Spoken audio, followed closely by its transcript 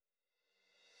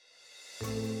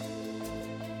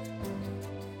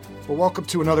Well, welcome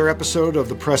to another episode of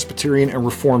the Presbyterian and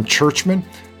Reformed Churchman.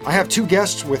 I have two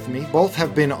guests with me. Both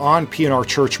have been on P&R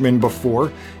Churchman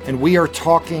before, and we are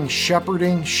talking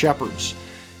shepherding shepherds.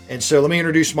 And so let me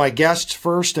introduce my guests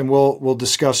first, and we'll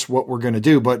discuss what we're going to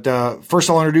do. But first,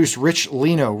 I'll introduce Rich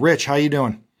Lino. Rich, how you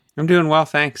doing? I'm doing well,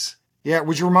 thanks. Yeah,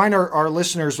 would you remind our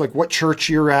listeners like what church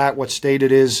you're at, what state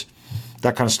it is,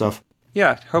 that kind of stuff?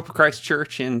 Yeah, Hope of Christ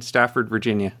Church in Stafford,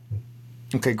 Virginia.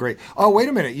 Okay, great. Oh, wait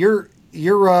a minute.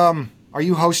 Are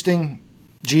you hosting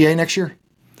GA next year?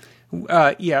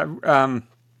 The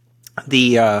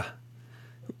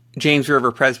James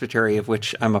River Presbytery, of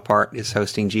which I'm a part, is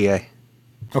hosting GA.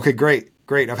 Okay, great.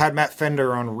 I've had Matt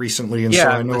Fender on recently, and so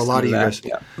I know a lot of you guys.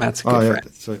 Yeah, Matt's a good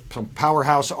friend. So some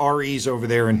powerhouse REs over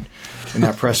there in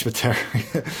that presbytery.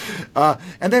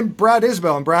 And then Brad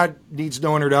Isbell, and Brad needs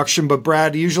no introduction, but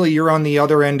Brad, usually you're on the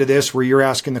other end of this where you're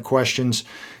asking the questions.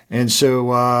 And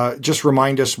so just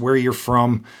remind us where you're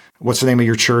from. What's the name of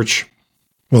your church?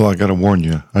 Well, I got to warn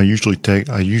you. I usually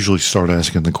start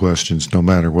asking the questions no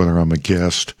matter whether I'm a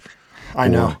guest I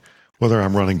know. whether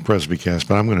I'm running Presbycast,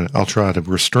 but I'll try to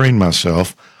restrain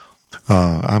myself.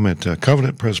 I'm at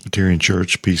Covenant Presbyterian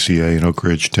Church, PCA, in Oak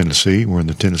Ridge, Tennessee. We're in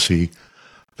the Tennessee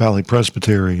Valley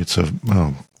Presbytery. It's a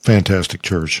fantastic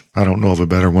church. I don't know of a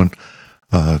better one.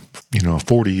 A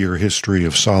 40-year history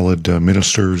of solid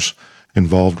ministers,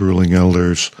 involved ruling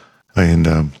elders, and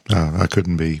I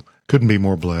couldn't be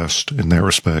more blessed in that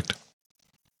respect.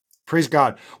 Praise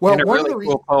God. Well, and a really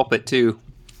cool pulpit too.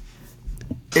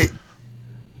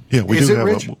 Yeah, we do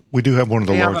have one of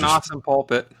the largest. We have an awesome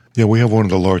pulpit. Yeah, we have one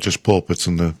of the largest pulpits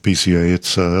in the PCA.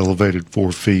 It's elevated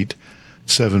 4 feet,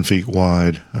 7 feet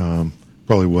wide.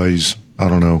 Probably weighs,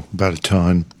 about a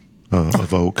ton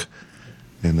of oak.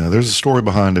 And there's a story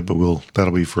behind it, but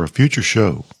that'll be for a future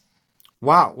show.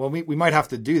 Wow. Well, we might have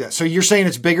to do that. So you're saying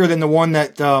it's bigger than the one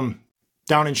that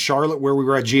down in Charlotte where we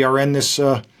were at GRN this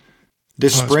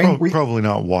spring? It's probably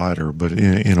not wider, but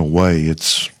in a way,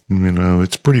 it's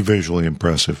pretty visually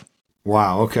impressive.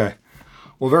 Wow. Okay.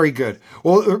 Well, very good.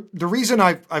 Well, the reason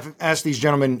I've asked these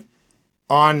gentlemen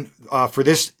on for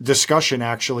this discussion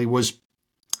actually was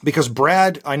because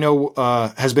Brad, I know,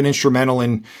 has been instrumental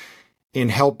in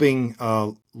helping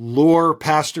lure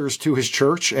pastors to his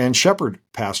church and shepherd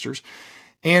pastors.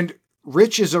 And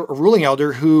Rich is a ruling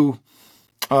elder who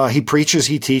he preaches,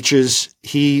 he teaches,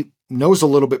 he knows a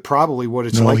little bit probably what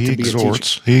it's like to be a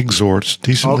teacher. He exhorts.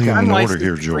 Decently in order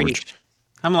here, George.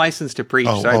 I'm licensed to preach,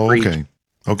 so I preach.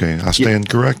 Okay, I stand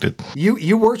corrected.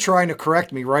 You were trying to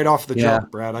correct me right off the jump,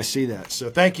 Brad. I see that. So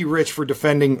thank you, Rich, for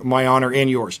defending my honor and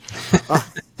yours.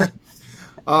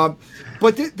 But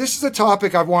this is a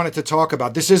topic I've wanted to talk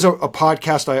about. This is a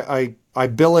podcast. I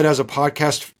bill it as a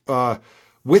podcast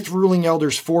with ruling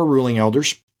elders for ruling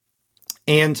elders.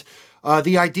 And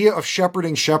the idea of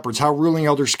shepherding shepherds, how ruling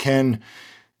elders can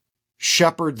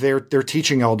shepherd their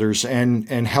teaching elders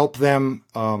and help them,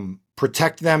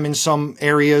 protect them in some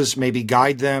areas, maybe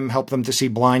guide them, help them to see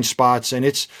blind spots. And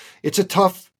it's a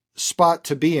tough spot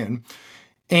to be in.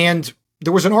 And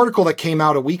there was an article that came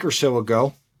out a week or so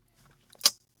ago.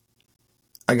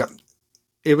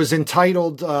 It was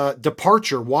entitled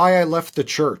Departure, Why I Left the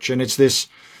Church. And it's this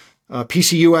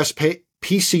PCUSA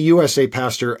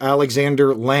pastor,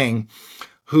 Alexander Lang,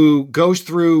 who goes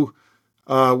through,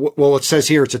 it says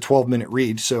here it's a 12-minute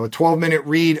read. So a 12-minute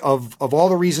read of all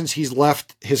the reasons he's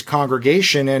left his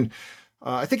congregation. And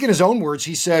I think in his own words,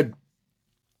 he said,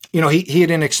 he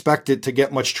didn't expect it to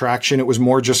get much traction. It was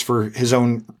more just for his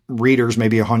own readers,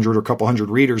 maybe 100 or a couple hundred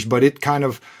readers, but it kind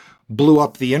of blew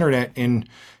up the internet in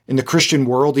the Christian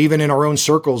world. Even in our own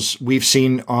circles, we've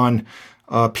seen on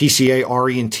PCA,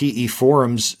 RE, and TE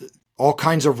forums all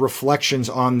kinds of reflections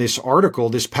on this article,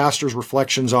 this pastor's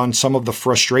reflections on some of the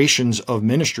frustrations of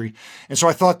ministry. And so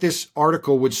I thought this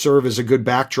article would serve as a good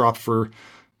backdrop for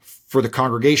the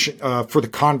congregation, for the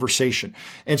conversation.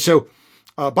 And so,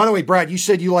 by the way, Brad, you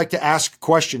said you like to ask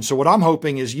questions. So what I'm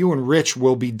hoping is you and Rich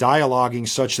will be dialoguing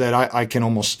such that I can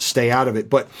almost stay out of it.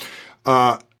 But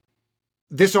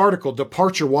this article,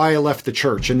 Departure, Why I Left the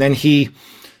Church, and then he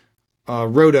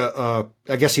wrote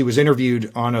I guess he was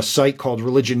interviewed on a site called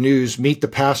Religion News, Meet the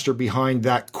Pastor Behind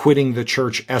That Quitting the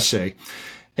Church essay.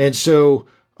 And so,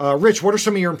 Rich, what are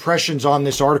some of your impressions on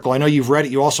this article? I know you've read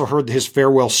it. You also heard his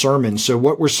farewell sermon. So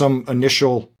what were some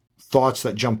initial thoughts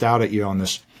that jumped out at you on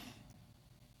this?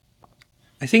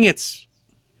 I think it's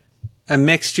a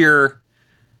mixture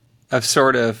of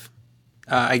sort of,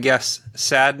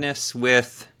 sadness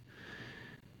with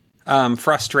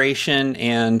frustration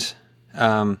and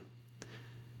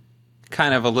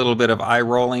kind of a little bit of eye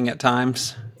rolling at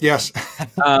times. Yes.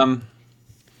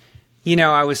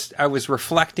 I was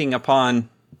reflecting upon,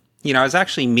 I was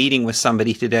actually meeting with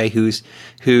somebody today who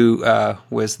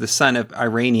was the son of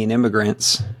Iranian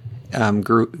immigrants,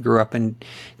 grew up in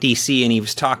D.C., and he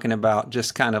was talking about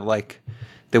just kind of like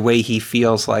the way he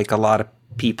feels like a lot of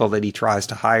people that he tries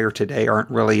to hire today aren't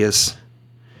really as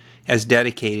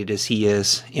dedicated as he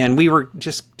is. And we were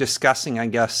just discussing, I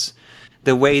guess,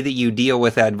 the way that you deal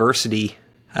with adversity.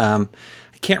 I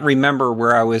can't remember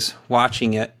where I was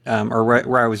watching it or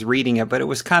where I was reading it, but it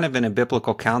was kind of in a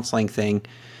biblical counseling thing.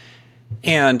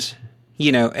 And,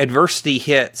 adversity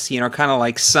hits, kind of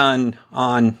like sun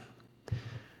on,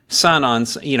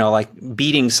 like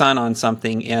beating sun on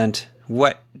something. And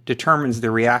what determines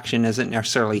the reaction isn't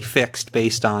necessarily fixed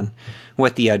based on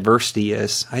what the adversity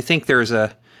is. I think there's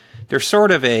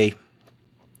sort of the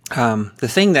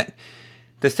thing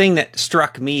that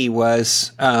struck me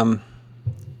was,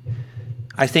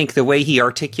 I think the way he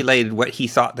articulated what he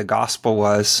thought the gospel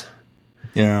was,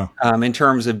 in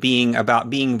terms of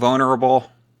being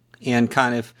vulnerable and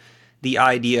kind of the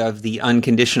idea of the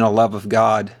unconditional love of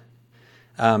God,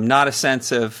 not a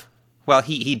sense of, well,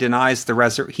 he denies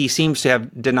he seems to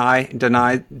have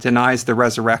denies the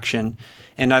resurrection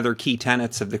and other key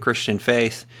tenets of the Christian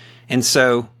faith. And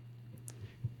so,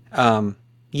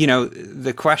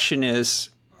 the question is,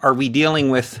 are we dealing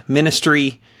with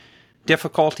ministry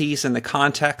difficulties in the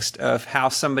context of how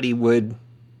somebody would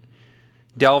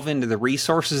delve into the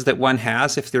resources that one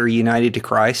has if they're united to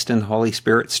Christ and the Holy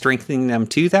Spirit strengthening them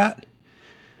to that?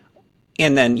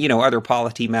 And then, other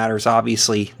polity matters,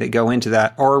 obviously, that go into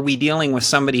that. Or are we dealing with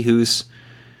somebody who's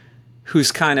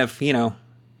kind of,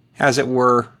 as it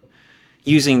were,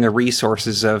 using the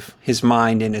resources of his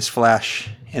mind and his flesh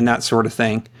and that sort of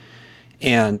thing?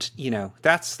 And,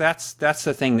 that's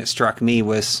the thing that struck me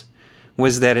was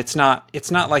that it's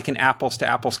not like an apples to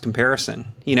apples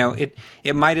comparison.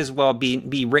 It might as well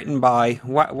be written by,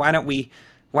 why don't we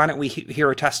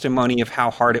hear a testimony of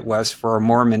how hard it was for a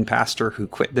Mormon pastor who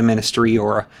quit the ministry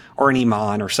or an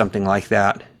imam or something like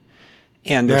that.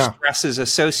 And there's stresses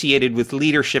associated with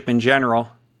leadership in general.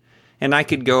 And I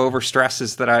could go over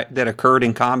stresses that occurred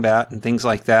in combat and things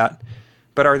like that.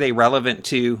 But are they relevant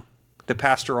to the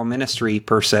pastoral ministry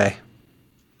per se?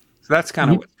 So that's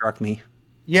kind of what struck me.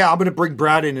 Yeah, I'm going to bring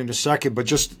Brad in a second, but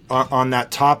just on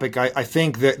that topic, I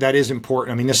think that is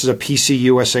important. I mean, this is a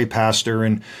PCUSA pastor,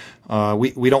 and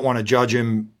we don't want to judge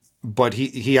him, but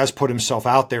he has put himself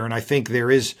out there, and I think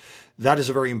that is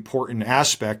a very important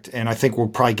aspect, and I think we'll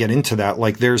probably get into that.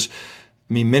 Like,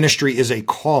 ministry is a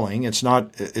calling; it's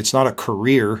not a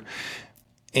career,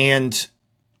 and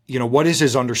what is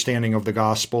his understanding of the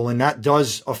gospel, and that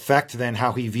does affect then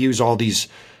how he views all these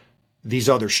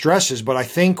other stresses. But I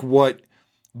think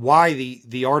why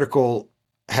the article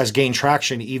has gained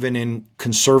traction even in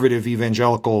conservative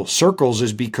evangelical circles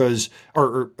is because,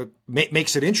 or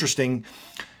makes it interesting,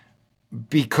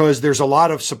 because there's a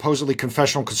lot of supposedly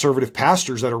confessional conservative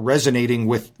pastors that are resonating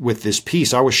with this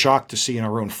piece. I was shocked to see in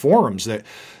our own forums that,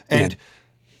 and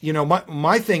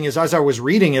my thing is, as I was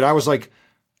reading it, I was like,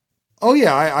 oh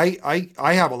yeah,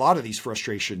 I have a lot of these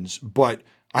frustrations, but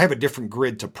I have a different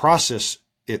grid to process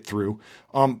it through.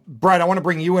 Brad, I want to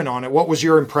bring you in on it. What was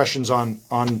your impressions on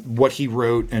what he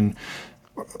wrote and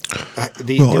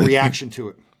the reaction to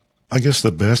it? I guess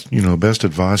the best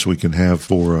advice we can have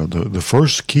for the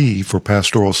first key for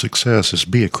pastoral success is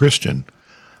be a Christian.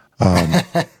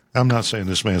 I'm not saying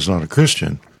this man's not a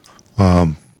Christian,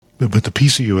 but the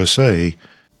PCUSA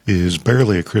is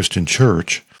barely a Christian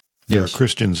church. There are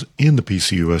Christians in the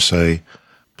PCUSA,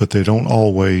 but they don't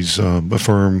always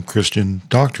affirm Christian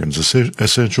doctrines,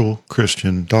 essential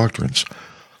Christian doctrines.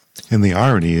 And the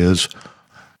irony is,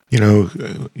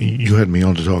 you had me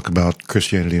on to talk about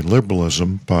Christianity and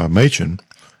Liberalism by Machen,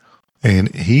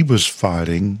 and he was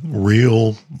fighting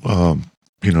real,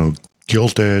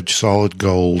 gilt-edge, solid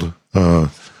gold,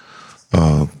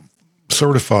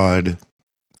 certified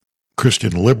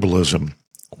Christian liberalism,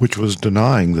 which was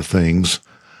denying the things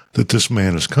that this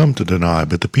man has come to deny.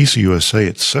 But the PCUSA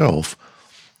itself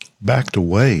backed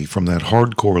away from that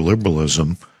hardcore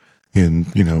liberalism in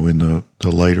the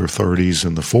later 30s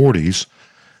and the 40s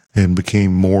and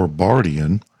became more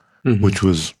Bardian, which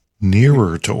was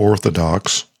nearer to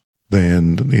Orthodox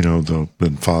than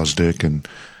Fosdick and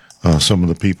some of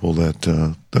the people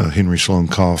that Henry Sloane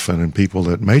Coffin and people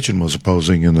that Machen was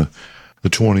opposing in the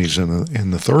 20s and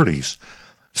in the 30s.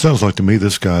 Sounds like to me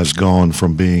this guy's gone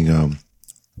from being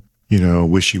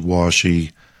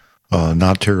wishy-washy,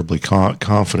 not terribly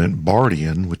confident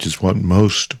Bardian, which is what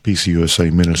most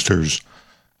PCUSA ministers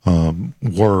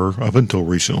were up until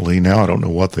recently. Now I don't know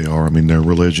what they are. I mean, their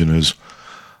religion is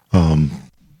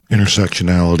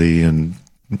intersectionality and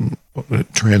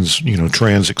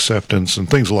trans acceptance and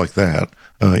things like that,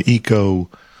 eco,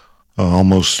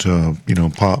 almost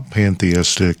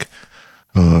pantheistic,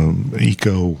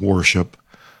 eco worship.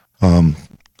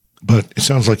 But it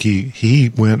sounds like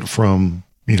he went from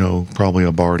probably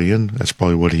a Bardian. That's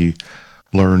probably what he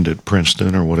learned at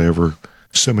Princeton or whatever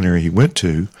seminary he went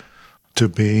to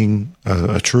being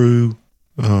a true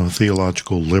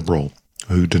theological liberal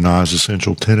who denies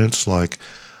essential tenets like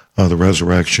the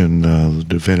resurrection, the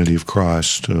divinity of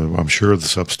Christ, I'm sure the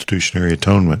substitutionary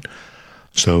atonement.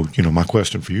 So, my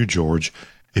question for you, George,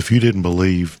 if you didn't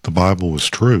believe the Bible was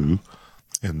true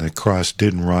and that Christ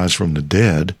didn't rise from the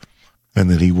dead and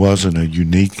that he wasn't the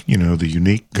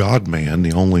unique God-man,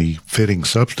 the only fitting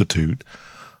substitute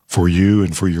for you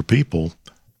and for your people,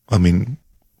 I mean,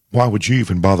 why would you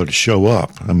even bother to show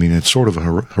up? I mean, it's sort of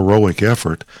a heroic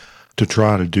effort to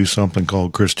try to do something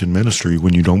called Christian ministry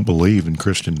when you don't believe in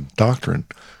Christian doctrine.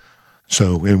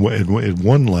 So at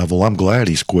one level, I'm glad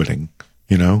he's quitting.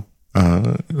 I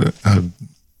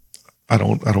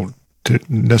don't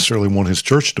necessarily want his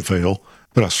church to fail,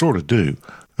 but I sort of do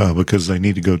because they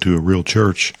need to go to a real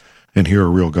church and hear a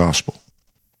real gospel.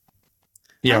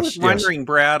 Yes, I was wondering,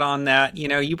 Brad, on that.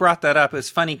 You brought that up. It's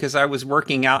funny because I was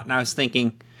working out and I was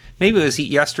thinking, maybe it was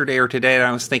yesterday or today, and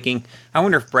I was thinking, I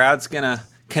wonder if Brad's going to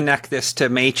connect this to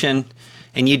Machen,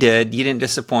 and you did. You didn't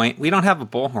disappoint. We don't have a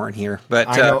bullhorn here, but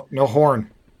I know, no horn.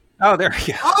 Oh, there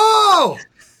you go. Oh,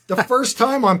 the first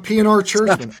time on P&R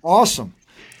Churchman. Awesome.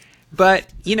 But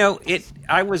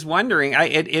I was wondering.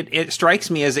 It strikes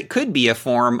me as it could be a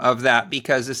form of that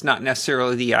because it's not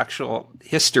necessarily the actual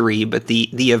history, but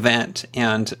the event,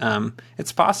 and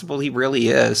it's possible he really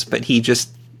is, but he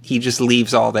just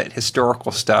leaves all that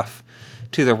historical stuff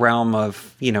to the realm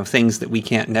of, things that we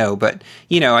can't know. But,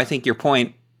 I think your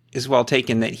point is well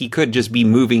taken that he could just be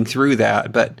moving through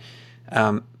that. But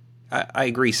I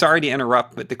agree. Sorry to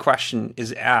interrupt, but the question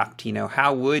is apt.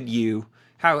 How would you,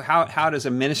 how does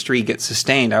a ministry get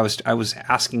sustained? I was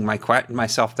asking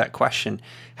myself that question.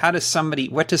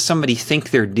 What does somebody think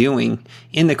they're doing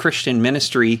in the Christian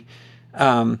ministry,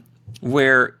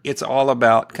 where it's all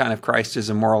about kind of Christ as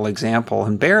a moral example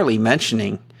and barely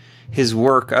mentioning his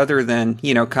work other than,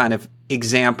 kind of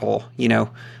example,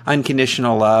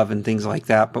 unconditional love and things like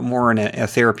that, but more in a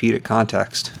therapeutic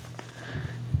context.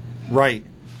 Right.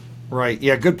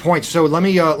 Yeah, good point. So let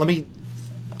me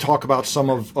talk about some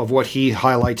of what he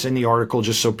highlights in the article,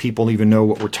 just so people even know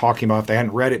what we're talking about if they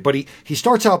hadn't read it. But he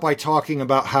starts out by talking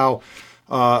about how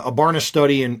a Barna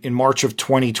study in March of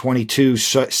 2022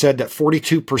 said that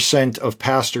 42% of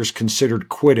pastors considered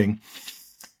quitting.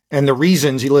 And the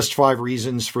reasons, he lists 5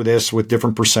 reasons for this with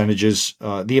different percentages.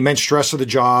 The immense stress of the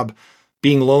job,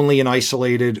 being lonely and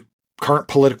isolated, current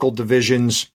political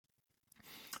divisions,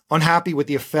 unhappy with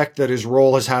the effect that his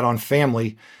role has had on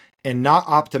family, and not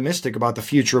optimistic about the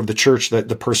future of the church that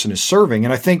the person is serving.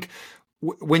 And I think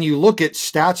when you look at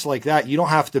stats like that, you don't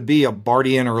have to be a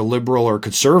Bardian or a liberal or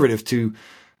conservative to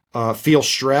feel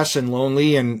stress and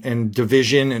lonely and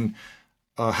division and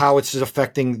how it's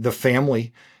affecting the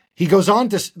family. He goes on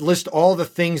to list all the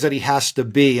things that he has to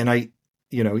be. And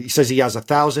he says he has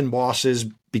 1,000 bosses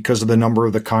because of the number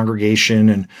of the congregation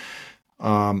and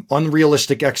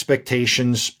unrealistic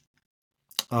expectations.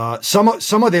 Some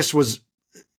of this was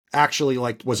actually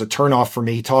was a turnoff for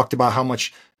me. He talked about how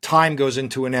much time goes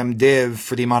into an MDiv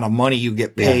for the amount of money you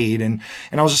get paid. Yeah. And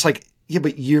I was just like, yeah,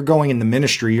 but you're going in the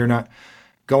ministry. You're not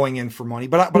going in for money.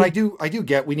 But I do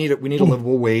get, we need a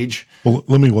livable wage. Well,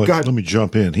 let me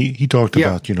jump in. He talked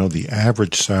about, the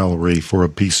average salary for a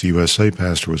PCUSA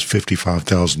pastor was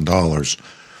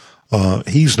 $55,000.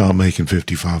 He's not making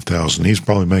 $55,000. He's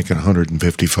probably making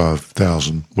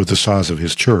 $155,000 with the size of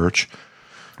his church.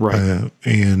 Right.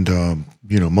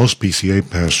 Most PCA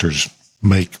pastors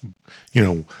make,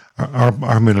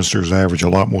 our ministers average a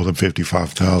lot more than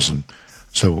 55,000.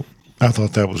 So I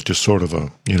thought that was just sort of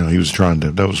that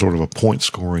was sort of a point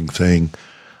scoring thing.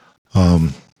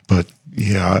 But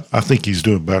yeah, I think he's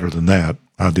doing better than that.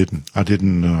 I didn't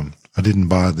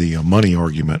buy the money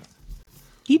argument.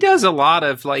 He does a lot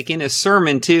of, in his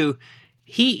sermon too.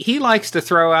 He likes to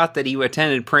throw out that he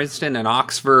attended Princeton and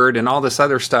Oxford and all this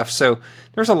other stuff. So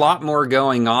there's a lot more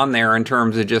going on there in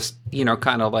terms of just,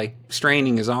 kind of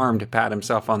straining his arm to pat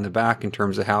himself on the back in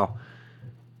terms of how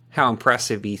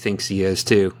impressive he thinks he is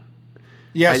too.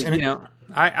 Yes.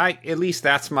 I at least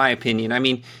that's my opinion. I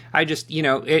mean, I just,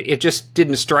 it just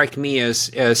didn't strike me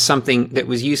as something that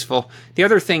was useful. The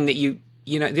other thing that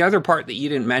the other part that you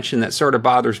didn't mention that sort of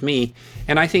bothers me,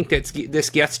 and I think this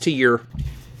gets to your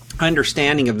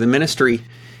understanding of the ministry,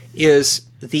 is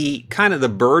the kind of the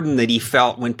burden that he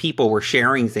felt when people were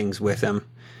sharing things with him.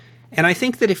 And I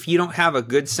think that if you don't have a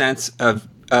good sense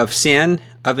of sin,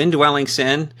 of indwelling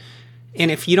sin, and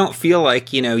if you don't feel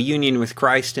like, union with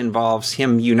Christ involves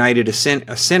him united a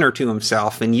sinner to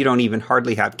himself, and you don't even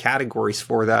hardly have categories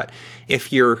for that,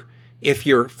 if your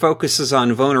focus is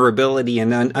on vulnerability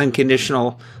and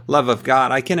unconditional love of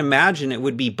God, I can imagine it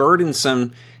would be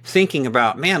burdensome thinking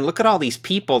about, man, look at all these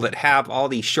people that have all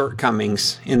these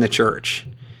shortcomings in the church.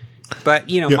 But,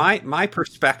 my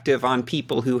perspective on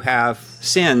people who have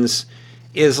sins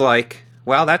is like,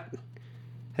 well, that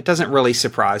doesn't really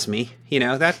surprise me.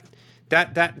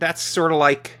 That's sort of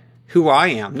like who I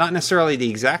am. Not necessarily the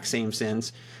exact same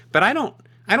sins, but I don't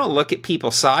look at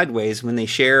people sideways when they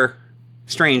share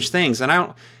strange things, and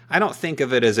I don't think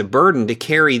of it as a burden to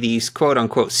carry these quote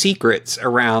unquote secrets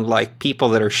around like people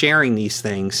that are sharing these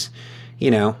things.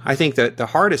 I think that the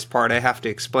hardest part I have to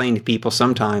explain to people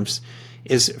sometimes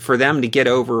is for them to get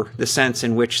over the sense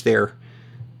in which they're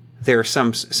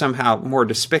somehow more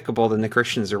despicable than the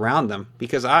Christians around them,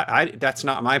 because I that's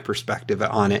not my perspective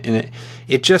on it. And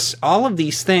it just, all of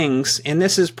these things, and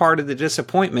this is part of the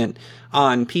disappointment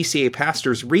on PCA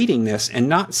pastors reading this and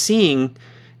not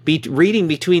reading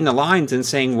between the lines and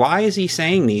saying, why is he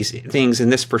saying these things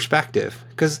in this perspective?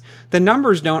 Because the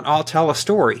numbers don't all tell a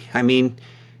story. I mean,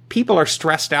 people are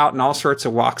stressed out in all sorts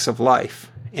of walks of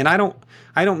life. And I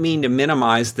don't mean to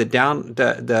minimize the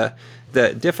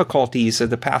difficulties of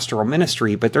the pastoral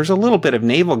ministry, but there's a little bit of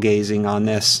navel gazing on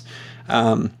this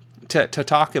to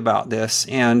talk about this.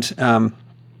 And,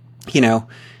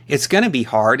 it's going to be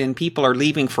hard, and people are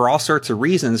leaving for all sorts of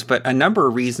reasons, but a number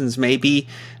of reasons may be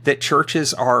that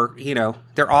churches are,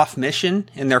 they're off mission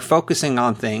and they're focusing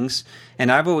on things.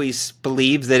 And I've always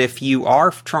believed that if you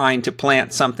are trying to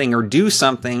plant something or do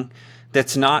something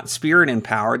that's not spirit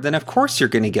empowered, then of course you're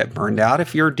going to get burned out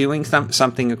if you're doing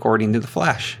something according to the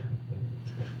flesh.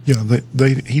 Yeah,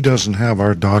 he doesn't have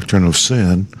our doctrine of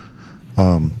sin.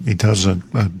 He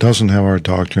doesn't have our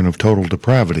doctrine of total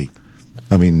depravity.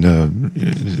 I mean,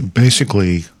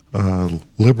 basically,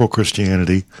 liberal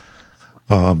Christianity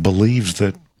believes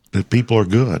that people are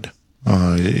good.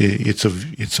 It's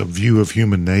a view of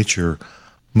human nature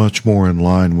much more in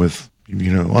line with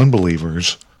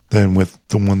unbelievers than with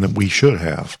the one that we should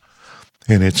have.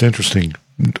 And it's interesting,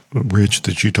 Rich,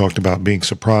 that you talked about being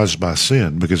surprised by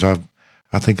sin, because I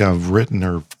think I've written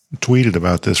or tweeted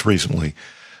about this recently.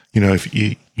 If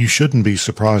you shouldn't be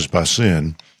surprised by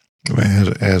sin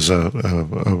as a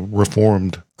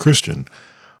Reformed Christian.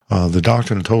 The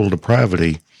doctrine of total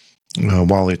depravity,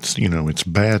 while it's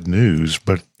bad news,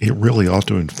 but it really ought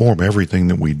to inform everything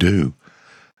that we do,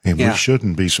 and we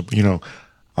shouldn't be.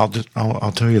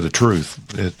 I'll tell you the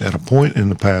truth. At a point in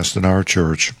the past in our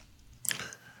church,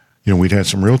 we'd had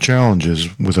some real challenges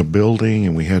with a building,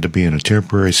 and we had to be in a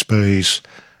temporary space,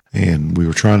 and we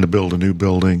were trying to build a new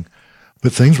building.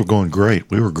 But things were going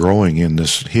great. We were growing in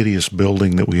this hideous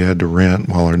building that we had to rent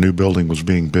while our new building was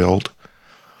being built.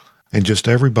 And just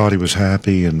everybody was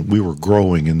happy, and we were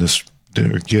growing in this.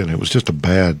 Again, it was just a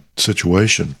bad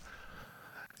situation.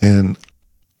 And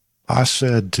I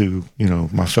said to,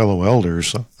 my fellow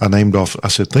elders, I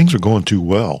said, things are going too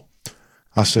well.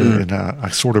 I said, and I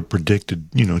sort of predicted,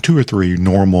 2 or 3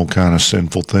 normal kind of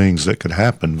sinful things that could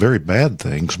happen, very bad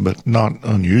things, but not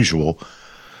unusual.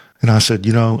 And I said,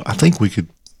 I think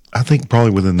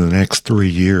probably within the next 3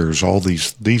 years, all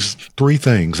these 3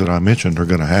 things that I mentioned are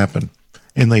going to happen.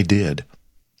 And they did.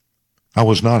 I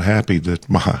was not happy that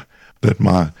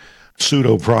my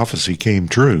pseudo prophecy came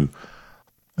true.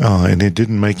 And it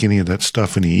didn't make any of that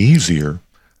stuff any easier,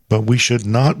 but we should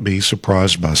not be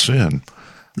surprised by sin.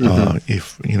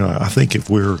 Mm-hmm. I think if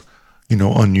we're,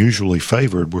 unusually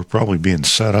favored, we're probably being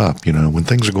set up. When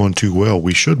things are going too well,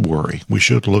 we should worry. We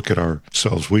should look at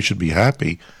ourselves. We should be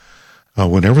happy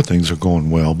whenever things are going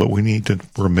well. But we need to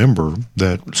remember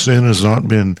that sin has not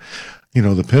been,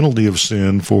 the penalty of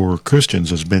sin for Christians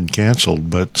has been canceled,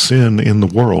 but sin in the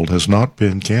world has not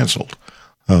been canceled.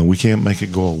 We can't make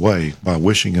it go away by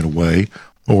wishing it away,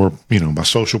 or by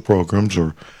social programs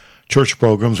or church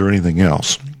programs or anything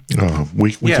else.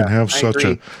 We can have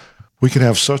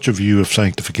such a view of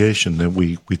sanctification that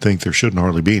we think there shouldn't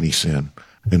hardly be any sin,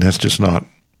 and that's just not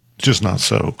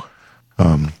so.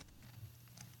 And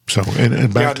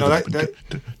back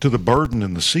to the burden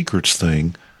and the secrets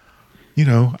thing.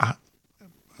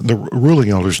 The ruling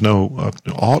elders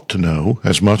ought to know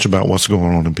as much about what's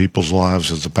going on in people's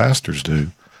lives as the pastors do.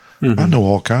 Mm-hmm. I know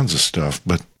all kinds of stuff,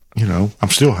 but I'm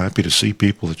still happy to see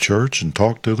people at church and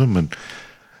talk to them. And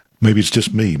maybe it's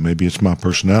just me, maybe it's my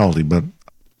personality, but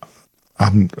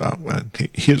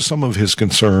some of his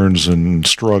concerns and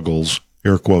struggles,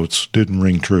 air quotes, didn't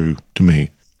ring true to me.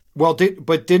 Well,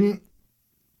 didn't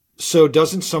So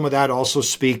doesn't some of that also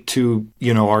speak to,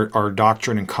 our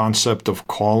doctrine and concept of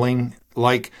calling?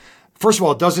 Like, first of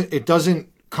all, it doesn't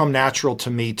come natural to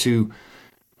me to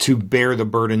bear the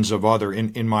burdens of other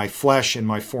in my flesh, in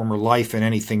my former life, and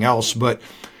anything else. But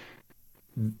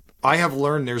I have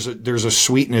learned there's a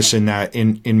sweetness in that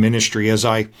in ministry.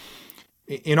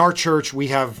 In our church, we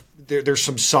have there's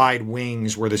some side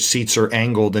wings where the seats are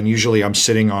angled, and usually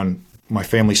my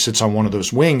family sits on one of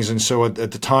those wings. And so at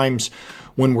the times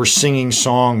when we're singing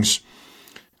songs,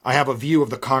 I have a view of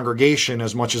the congregation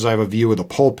as much as I have a view of the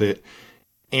pulpit.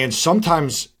 And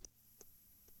sometimes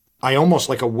I almost,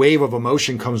 like a wave of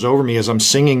emotion comes over me as I'm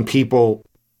singing, people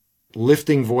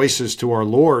lifting voices to our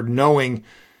Lord, knowing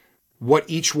what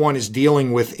each one is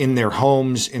dealing with in their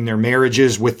homes, in their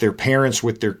marriages, with their parents,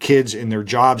 with their kids, in their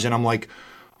jobs. And I'm like,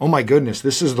 oh my goodness,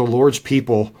 this is the Lord's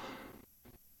people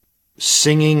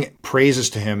singing praises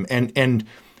to him. And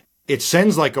it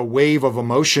sends like a wave of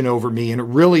emotion over me. And it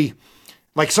really,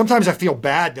 like, sometimes I feel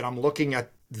bad that I'm looking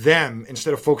at them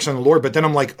instead of focusing on the Lord. But then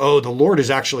I'm like, oh, the Lord is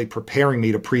actually preparing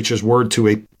me to preach his word to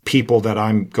a people that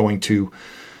I'm going to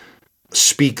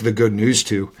speak the good news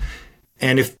to.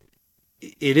 And if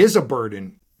it is a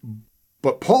burden,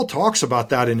 but Paul talks about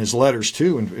that in his letters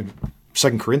too, in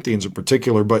 2 Corinthians in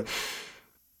particular, but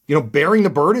bearing the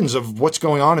burdens of what's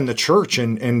going on in the church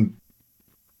and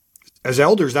as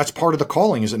elders, that's part of the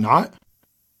calling, is it not?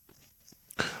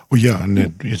 Well, yeah,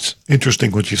 and it's interesting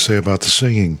what you say about the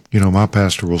singing. My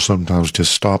pastor will sometimes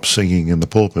just stop singing in the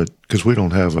pulpit because we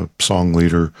don't have a song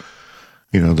leader.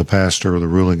 The pastor or the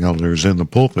ruling elder is in the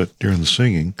pulpit during the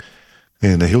singing,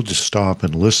 and he'll just stop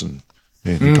and listen.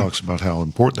 And he talks about how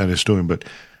important that is to him. But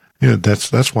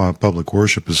that's why public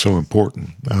worship is so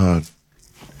important.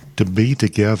 To be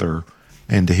together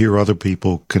and to hear other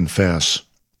people confess,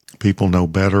 people know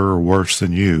better or worse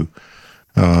than you,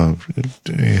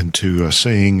 and to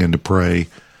sing and to pray,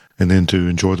 and then to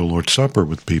enjoy the Lord's Supper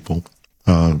with people.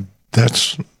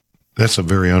 That's a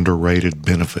very underrated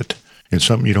benefit. It's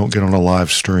something you don't get on a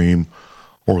live stream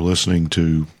or listening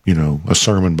to, a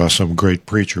sermon by some great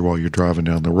preacher while you're driving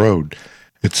down the road.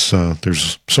 It's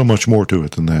there's so much more to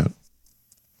it than that.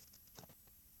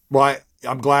 Well,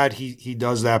 I'm glad he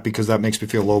does that, because that makes me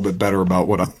feel a little bit better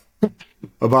about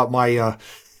about my.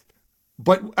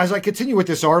 But as I continue with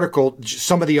this article,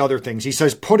 some of the other things he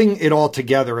says, putting it all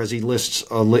together as he lists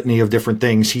a litany of different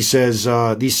things. He says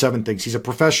these 7 things. He's a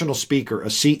professional speaker, a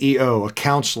CEO, a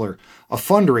counselor, a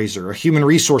fundraiser, a human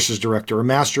resources director, a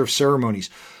master of ceremonies,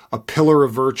 a pillar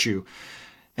of virtue,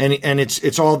 and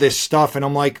it's all this stuff. And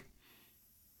I'm like,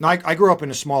 I grew up in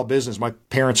a small business. My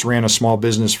parents ran a small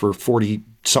business for 40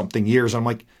 something years. I'm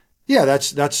like, yeah,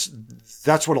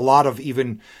 that's what a lot of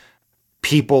even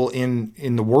people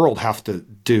in the world have to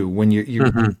do when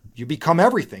you become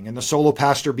everything, and the solo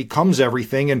pastor becomes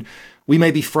everything. And we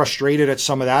may be frustrated at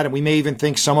some of that, and we may even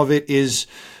think some of it is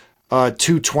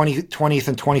too 20th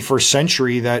and 21st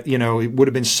century, that it would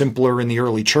have been simpler in the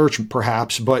early church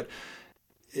perhaps. But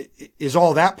is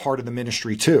all that part of the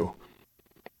ministry too?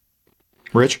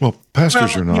 Rich? Well,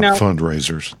 pastors are not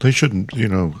fundraisers. They shouldn't,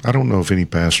 I don't know of any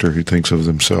pastor who thinks of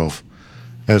themselves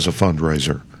as a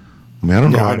fundraiser. I mean, I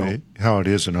don't know how it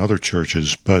is in other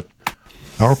churches, but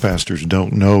our pastors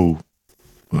don't know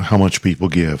how much people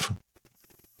give.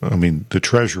 I mean, the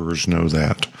treasurers know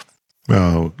that.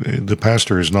 The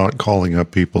pastor is not calling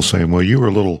up people saying, well, you were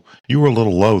a little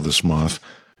low this month,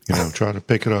 try to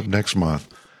pick it up next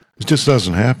month. It just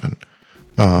doesn't happen.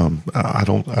 I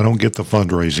don't get the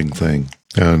fundraising thing.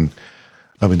 And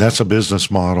I mean, that's a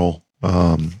business model.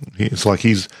 It's like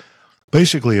he's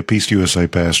basically a Peace USA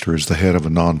pastor is the head of a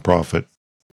nonprofit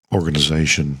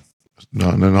organization, a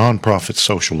nonprofit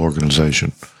social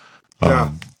organization.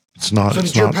 Yeah. It's not. So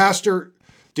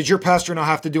did your pastor not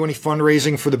have to do any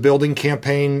fundraising for the building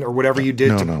campaign or whatever you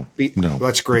did? No. Well,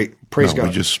 that's great. Praise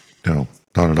God. No,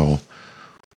 not at all.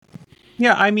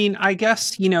 Yeah, I mean, I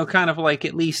guess, kind of like,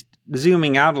 at least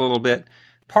zooming out a little bit,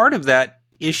 part of that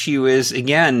issue is,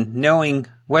 again, knowing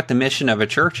what the mission of a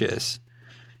church is.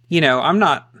 I'm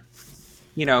not,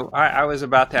 I was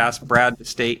about to ask Brad to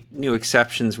state New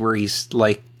Exceptions, where he's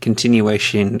like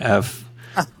continuation of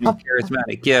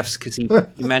charismatic gifts, because he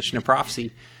mentioned a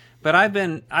prophecy. But I've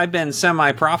been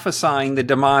semi-prophesying the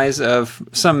demise of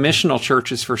some missional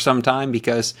churches for some time,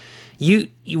 because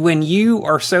when you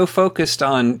are so focused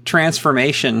on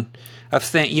transformation of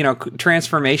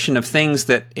things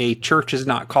that a church is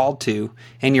not called to,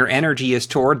 and your energy is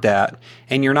toward that,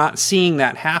 and you're not seeing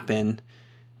that happen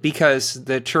because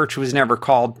the church was never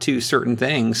called to certain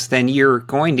things, then you're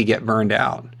going to get burned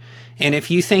out. And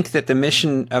if you think that the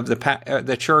mission of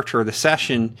the church or the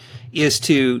session is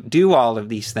to do all of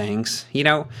these things,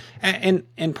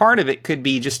 and part of it could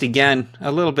be just, again,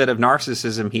 a little bit of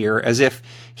narcissism here, as if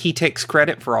he takes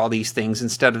credit for all these things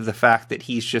instead of the fact that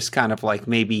he's just kind of like,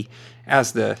 maybe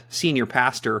as the senior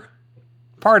pastor,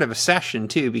 part of a session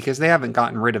too, because they haven't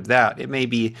gotten rid of that. It may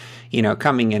be,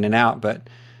 coming in and out, but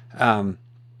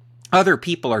other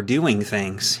people are doing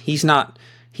things. He's not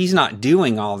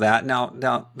doing all that.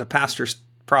 Now the pastor's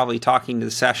probably talking to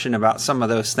the session about some of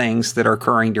those things that are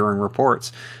occurring during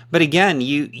reports. But again,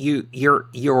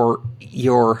 your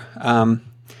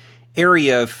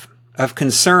area of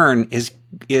concern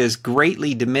is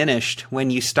greatly diminished when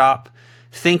you stop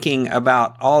thinking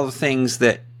about all the things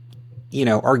that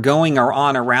are going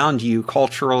on around you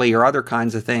culturally or other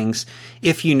kinds of things,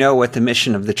 if you know what the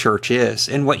mission of the church is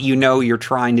and what you're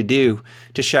trying to do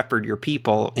to shepherd your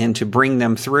people and to bring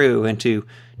them through and to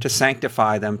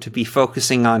sanctify them, to be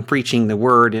focusing on preaching the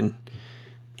word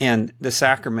and the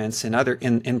sacraments and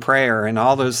in prayer and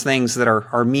all those things that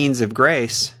are means of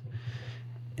grace,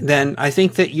 then I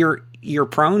think that you're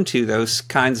prone to those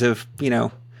kinds of,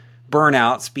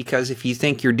 burnouts, because if you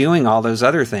think you're doing all those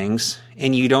other things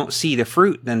and you don't see the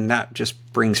fruit, then that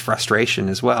just brings frustration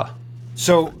as well.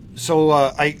 So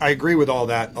I agree with all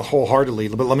that wholeheartedly,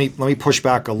 but let me push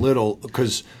back a little,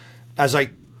 because as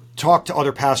I talk to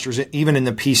other pastors, even in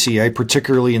the PCA,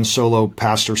 particularly in solo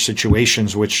pastor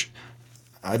situations, which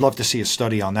I'd love to see a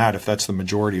study on that, if that's the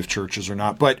majority of churches or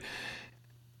not, but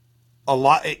a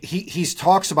lot, he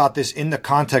talks about this in the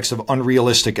context of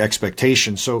unrealistic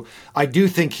expectations. So I do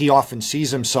think he often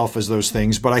sees himself as those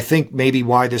things, but I think maybe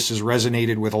why this has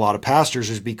resonated with a lot of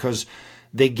pastors is because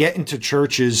they get into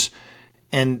churches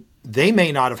and they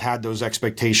may not have had those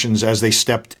expectations as they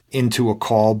stepped into a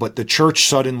call, but the church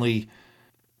suddenly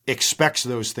expects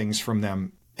those things from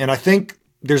them. And I think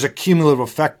there's a cumulative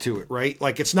effect to it, right?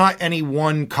 Like, it's not any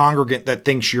one congregant that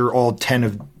thinks you're all 10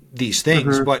 of these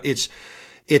things, but it's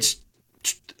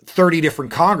 30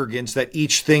 different congregants that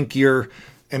each think you're,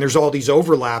 and there's all these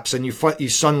overlaps, and you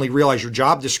suddenly realize your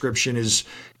job description is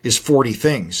 40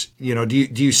 things. Do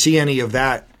you see any of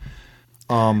that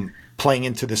playing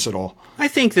into this at all? I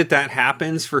think that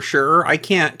happens for sure. I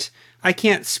can't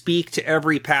speak to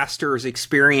every pastor's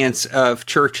experience of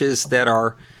churches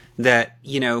that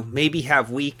maybe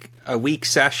have a weak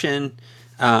session,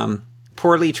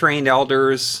 poorly trained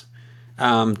elders,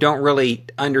 don't really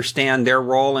understand their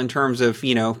role in terms of,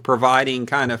 providing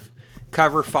kind of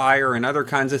cover fire and other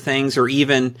kinds of things, or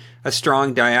even a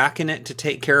strong diaconate to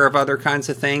take care of other kinds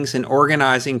of things and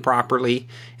organizing properly.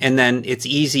 And then it's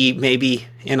easy, maybe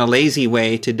in a lazy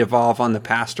way, to devolve on the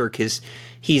pastor because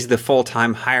he's the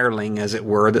full-time hireling, as it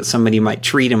were, that somebody might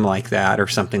treat him like that or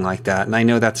something like that. And I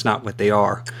know that's not what they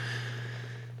are.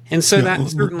 And so that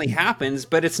certainly happens,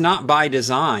 but it's not by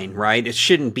design, right? It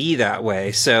shouldn't be that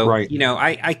way. So, right.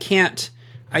 I can't,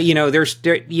 I'm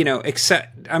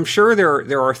sure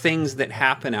there are things that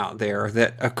happen out there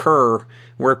that occur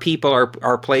where people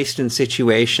are placed in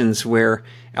situations where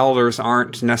elders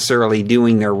aren't necessarily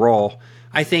doing their role.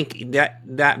 I think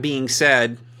that being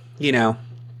said,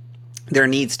 there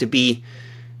needs to be,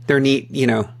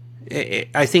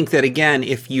 I think that, again,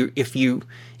 if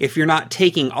you're not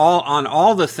taking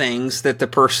all the things that the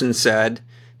person said,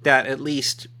 that at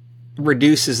least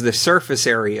reduces the surface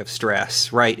area of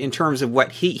stress, right? In terms of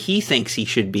what he thinks he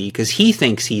should be, because he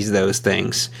thinks he's those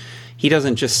things. He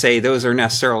doesn't just say those are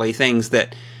necessarily things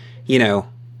that,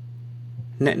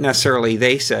 necessarily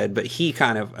they said, but he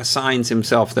kind of assigns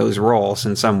himself those roles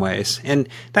in some ways. And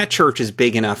that church is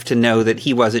big enough to know that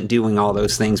he wasn't doing all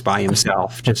those things by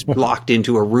himself, just locked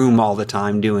into a room all the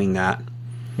time doing that.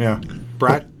 Yeah.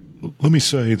 Brad? Let me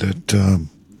say that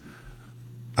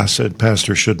I said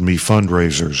pastors shouldn't be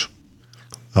fundraisers.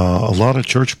 A lot of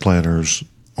church planners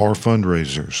are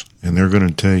fundraisers, and they're going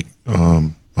to take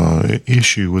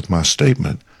issue with my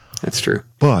statement. That's true.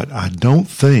 But I don't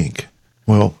think,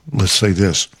 well, let's say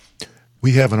this.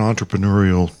 We have an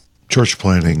entrepreneurial church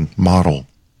planning model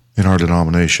in our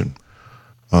denomination.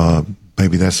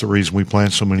 Maybe that's the reason we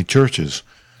plant so many churches.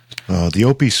 The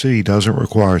OPC doesn't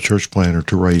require a church planner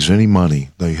to raise any money.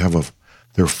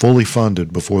 They're fully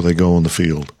funded before they go on the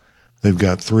field. They've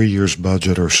got 3 years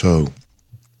budget or so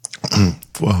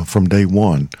from day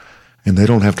one, and they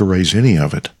don't have to raise any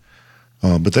of it.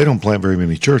 But they don't plant very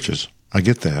many churches. I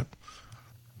get that.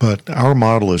 But our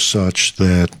model is such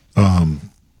that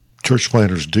church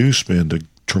planners do spend a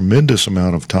tremendous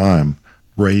amount of time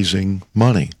raising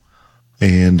money.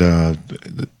 And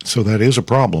so that is a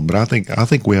problem. But I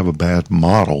think we have a bad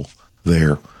model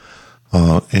there.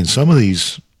 And some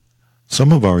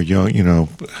of our young,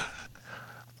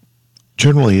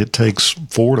 generally it takes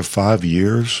 4 to 5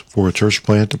 years for a church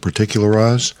plant to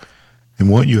particularize.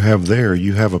 And what you have there,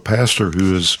 you have a pastor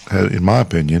who is, in my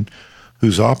opinion,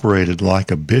 who's operated like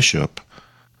a bishop,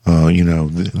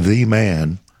 the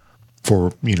man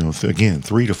for, again,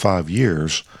 3 to 5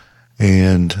 years.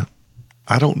 And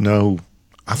I don't know,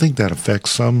 I think that affects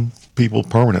some people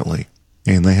permanently.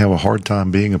 And they have a hard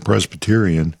time being a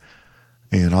Presbyterian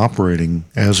and operating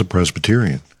as a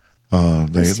Presbyterian.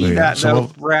 I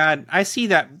see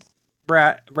that,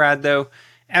 Brad, though,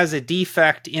 as a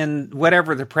defect in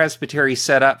whatever the presbytery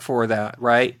set up for that,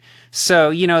 right?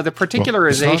 So, the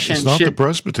particularization it's not the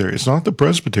presbytery. It's not the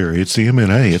presbytery. It's the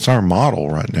MNA. It's our model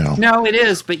right now. No, it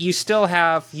is, but you still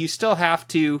have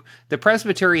to, the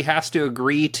presbytery has to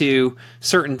agree to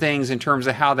certain things in terms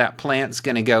of how that plant's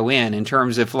going to go in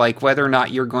terms of like whether or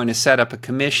not you're going to set up a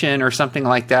commission or something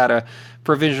like that, a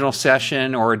provisional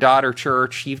session or a daughter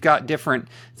church. You've got different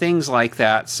things like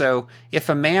that. So if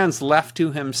a man's left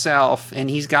to himself and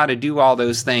he's got to do all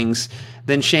those things,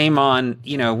 then shame on,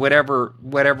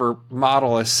 whatever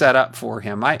model is set up for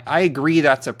him. I agree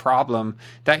that's a problem.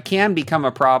 That can become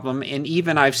a problem. And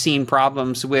even I've seen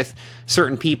problems with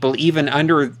certain people, even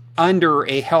under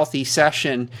a healthy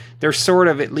session, there's sort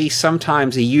of at least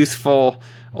sometimes a youthful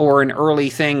or an early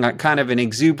thing, kind of an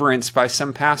exuberance by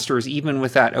some pastors, even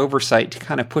with that oversight, to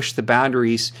kind of push the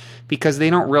boundaries because they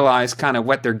don't realize kind of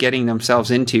what they're getting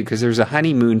themselves into, because there's a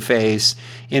honeymoon phase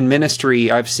in ministry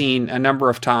I've seen a number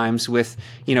of times with,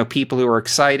 people who are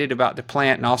excited about the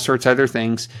plant and all sorts of other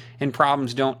things, and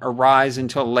problems don't arise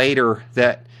until later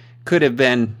that could have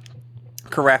been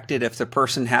corrected if the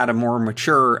person had a more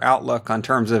mature outlook on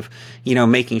terms of,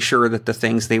 making sure that the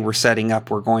things they were setting up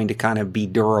were going to kind of be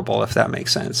durable, if that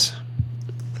makes sense.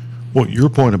 Well, your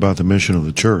point about the mission of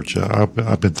the church,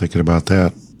 I've been thinking about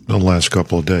that the last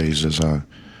couple of days as I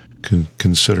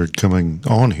considered coming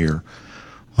on here.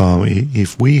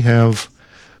 If we have,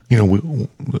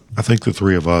 I think the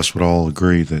three of us would all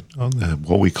agree that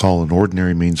what we call an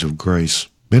ordinary means of grace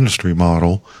ministry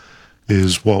model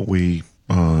is what we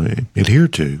adhere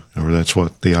to, or that's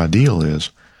what the ideal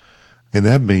is. And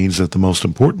that means that the most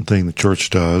important thing the church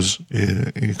does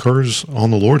occurs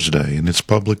on the Lord's Day, and it's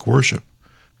public worship.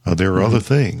 There are other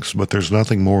things, but there's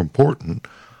nothing more important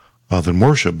than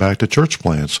worship. Back to church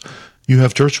plants. You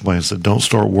have church plants that don't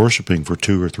start worshiping for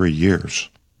 2 or 3 years.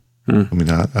 I mean,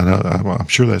 I'm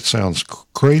sure that sounds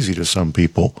crazy to some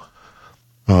people,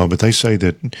 but they say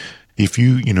that if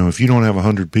you don't have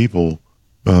 100 people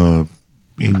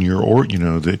in your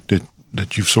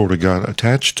that you've sort of got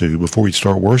attached to before you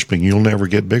start worshiping, you'll never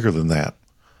get bigger than that.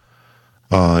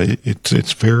 It's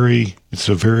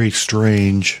a very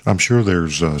strange. I'm sure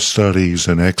there's studies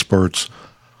and experts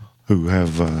who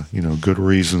have good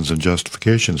reasons and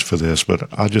justifications for this, but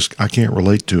I can't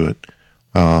relate to it.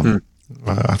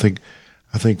 I think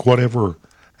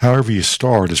however you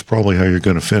start is probably how you're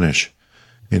going to finish,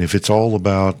 and if it's all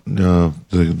about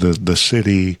the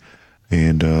city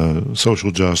and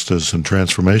social justice and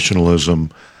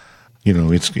transformationalism,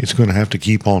 it's going to have to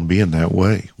keep on being that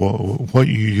way. Well, what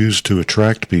you use to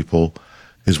attract people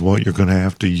is what you're going to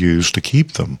have to use to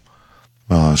keep them.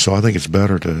 So I think it's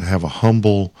better to have a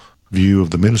humble view of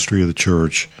the ministry of the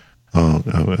church,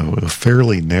 a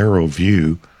fairly narrow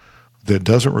view that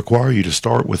doesn't require you to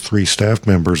start with 3 staff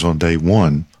members on day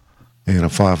one and a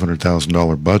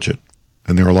 $500,000 budget.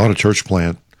 And there are a lot of church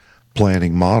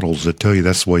planning models that tell you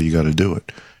that's the way you got to do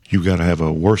it. You've got to have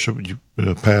a worship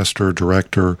pastor,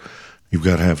 director. You've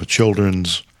got to have a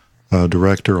children's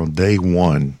director on day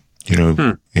one.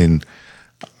 And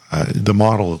the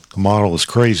model is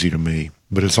crazy to me,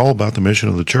 but it's all about the mission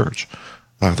of the church.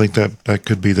 I think that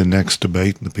could be the next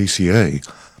debate in the PCA.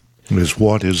 Is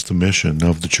what is the mission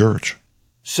of the church?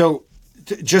 So,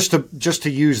 just to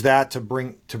use that to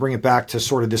bring it back to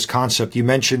sort of this concept you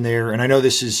mentioned there, and I know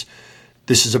this is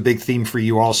a big theme for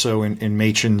you also in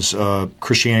Machen's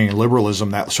Christianity and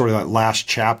Liberalism, that sort of that last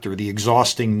chapter, the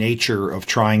exhausting nature of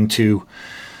trying to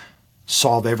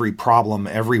solve every problem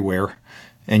everywhere.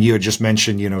 And you had just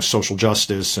mentioned, social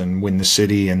justice and win the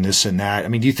city and this and that. I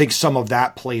mean, do you think some of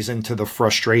that plays into the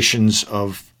frustrations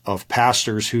of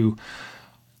pastors who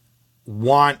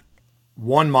want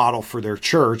one model for their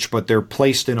church, but they're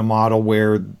placed in a model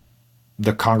where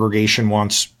the congregation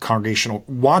wants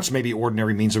maybe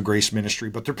ordinary means of grace ministry,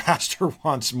 but their pastor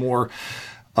wants more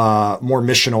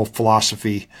missional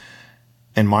philosophy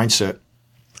and mindset?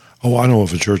 Oh, I know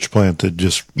of a church plant that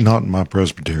just, not in my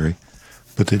presbytery,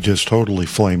 but that just totally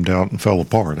flamed out and fell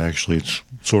apart. Actually, it's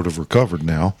sort of recovered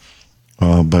now.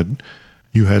 But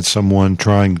you had someone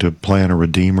trying to plan a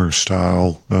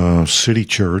Redeemer-style city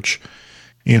church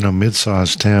in a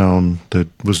mid-sized town that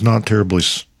was not terribly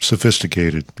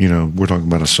sophisticated. We're talking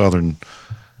about a southern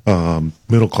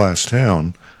middle-class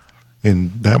town.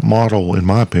 And that model, in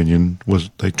my opinion,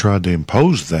 was they tried to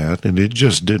impose that, and it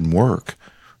just didn't work.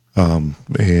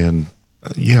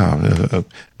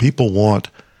 People want,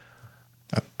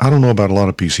 I don't know about a lot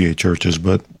of PCA churches,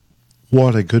 but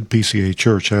what a good PCA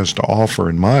church has to offer,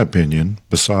 in my opinion,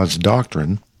 besides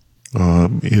doctrine,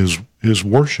 is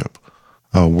worship.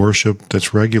 Worship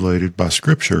that's regulated by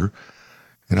Scripture.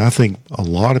 And I think a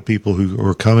lot of people who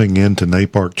are coming into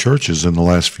NAPARC churches in the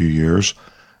last few years,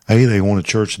 they want a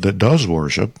church that does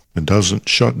worship and doesn't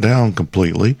shut down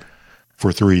completely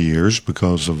for 3 years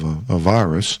because of a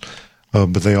virus.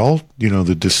 But they all,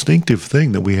 the distinctive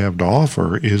thing that we have to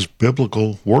offer is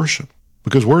biblical worship.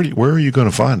 Because where are you going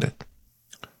to find it?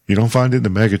 You don't find it in the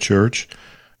mega church.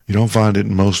 You don't find it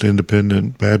in most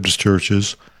independent Baptist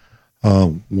churches.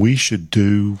 We should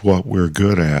do what we're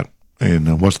good at.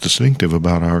 And what's distinctive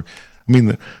about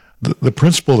the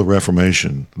principle of the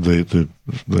Reformation,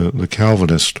 the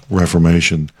Calvinist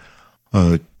Reformation,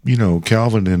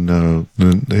 Calvin in the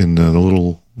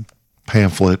little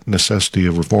pamphlet, Necessity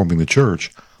of Reforming the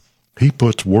Church, he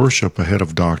puts worship ahead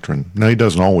of doctrine. Now, he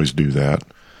doesn't always do that,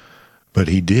 but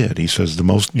he did. He says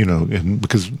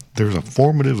because there's a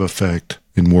formative effect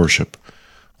in worship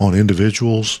on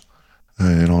individuals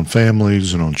and on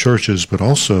families and on churches, but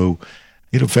also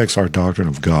it affects our doctrine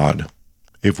of God.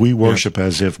 If we worship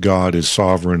as if God is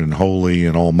sovereign and holy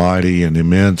and almighty and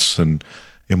immense and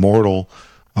immortal,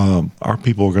 our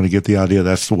people are going to get the idea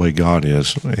that's the way God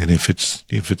is. And if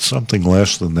it's something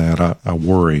less than that, I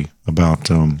worry about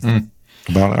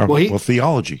our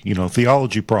theology.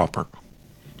 Theology proper.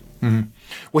 Mm-hmm.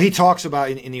 Well, he talks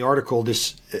about in the article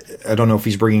this. I don't know if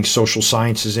he's bringing social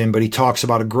sciences in, but he talks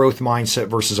about a growth mindset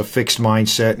versus a fixed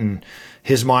mindset, and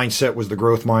his mindset was the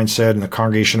growth mindset, and the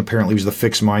congregation apparently was the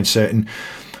fixed mindset.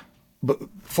 But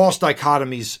false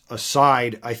dichotomies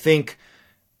aside, I think,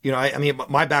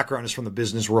 my background is from the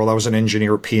business world. I was an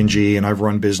engineer at P&G, and I've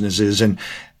run businesses. And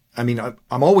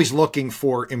I'm always looking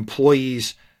for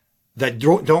employees that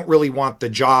don't really want the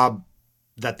job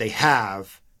that they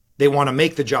have. They want to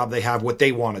make the job they have what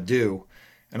they want to do.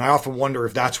 And I often wonder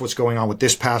if that's what's going on with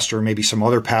this pastor, or maybe some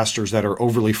other pastors that are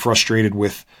overly frustrated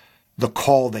with the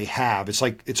call they have.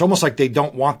 It's almost like they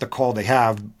don't want the call they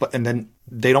have, and then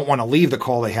they don't want to leave the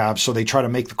call they have, so they try to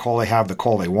make the call they have the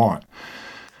call they want.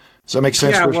 Does that make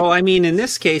sense? Yeah, well, in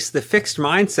this case, the fixed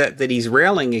mindset that he's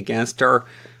railing against are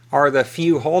the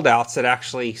few holdouts that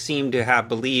actually seem to have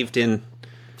believed in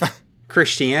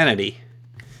Christianity.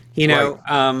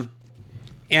 Right.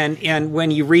 And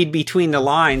when you read between the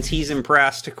lines, he's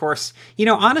impressed. Of course,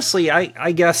 honestly,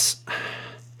 I guess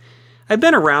I've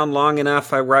been around long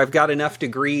enough where I've got enough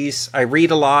degrees. I read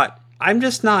a lot. I'm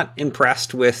just not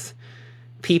impressed with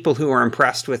people who are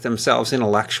impressed with themselves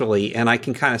intellectually, and I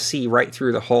can kind of see right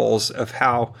through the holes of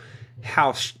how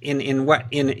in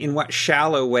what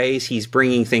shallow ways he's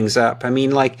bringing things up.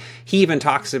 He even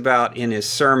talks about in his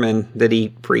sermon that he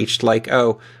preached,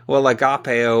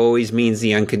 agapeo always means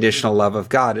the unconditional love of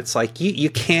God. It's like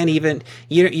you can't even,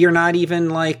 you're not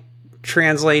even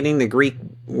translating the Greek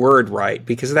word right,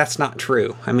 because that's not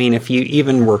true. If you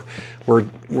even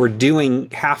were doing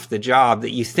half the job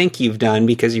that you think you've done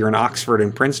because you're an Oxford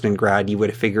and Princeton grad, you would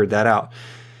have figured that out.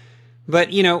 But,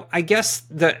 I guess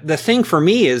the thing for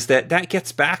me is that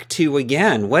gets back to,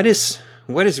 again, what is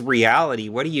reality?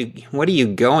 What are you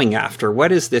going after?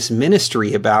 What is this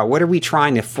ministry about? What are we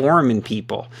trying to form in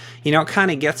people? It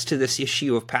kind of gets to this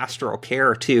issue of pastoral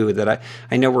care too, that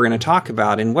I know we're going to talk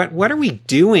about. And what are we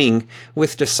doing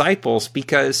with disciples?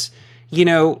 Because,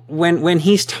 when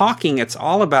he's talking, it's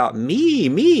all about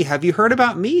me. Have you heard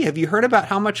about me? Have you heard about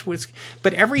how much was?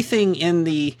 But everything in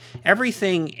the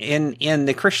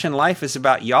Christian life is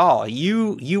about y'all.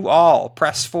 You all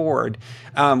press forward.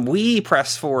 We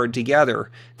press forward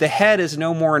together. The head is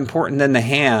no more important than the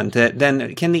hand.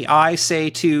 Then can the eye say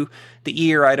to the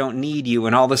ear, I don't need you,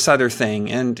 and all this other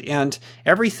thing. And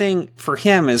everything for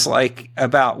him is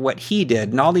about what he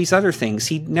did and all these other things.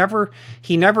 He never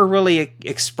really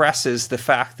expresses the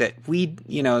fact that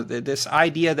this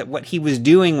idea that what he was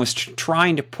doing was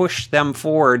trying to push them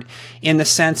forward, in the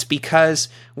sense, because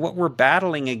what we're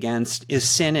battling against is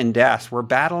sin and death. We're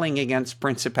battling against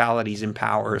principalities and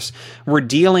powers. We're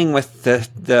dealing with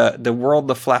the world,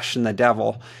 the flesh, and the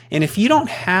devil. And if you don't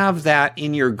have that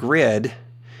in your grid,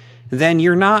 then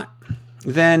you're not.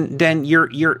 Then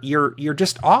you're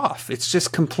just off. It's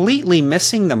just completely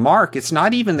missing the mark. It's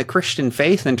not even the Christian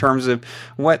faith in terms of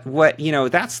what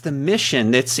that's the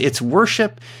mission. It's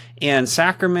worship and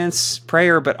sacraments,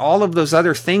 prayer, but all of those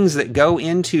other things that go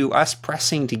into us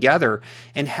pressing together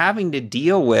and having to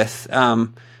deal with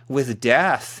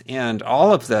death and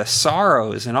all of the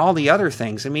sorrows and all the other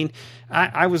things. I mean,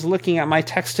 I was looking at my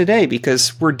text today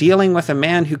because we're dealing with a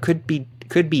man who could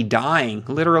be dying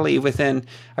literally within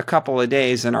a couple of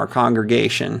days in our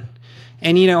congregation.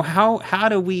 And how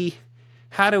do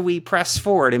we press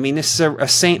forward? I mean, this is a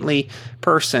saintly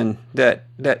person that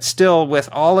still, with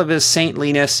all of his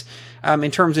saintliness,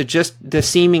 in terms of just the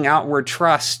seeming outward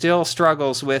trust, still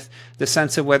struggles with the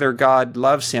sense of whether God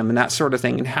loves him and that sort of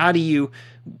thing. And how do you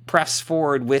press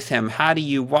forward with him? How do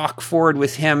you walk forward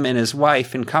with him and his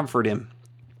wife and comfort him?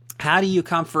 How do you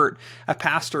comfort a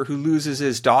pastor who loses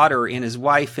his daughter and his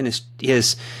wife and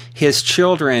his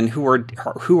children who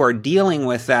are dealing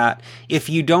with that if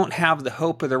you don't have the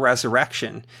hope of the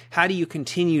resurrection? How do you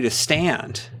continue to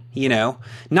stand?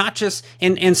 Not just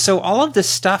and so all of this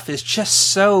stuff is just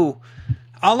so.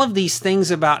 All of these things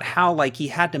about how he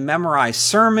had to memorize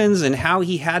sermons and how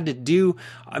he had to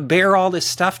bear all this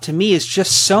stuff, to me is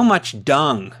just so much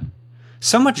dung,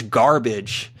 so much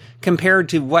garbage compared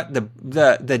to what the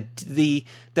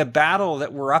battle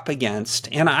that we're up against.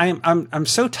 And I'm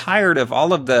so tired of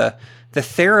all of the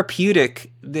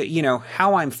therapeutic,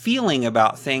 how I'm feeling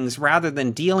about things rather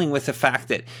than dealing with the fact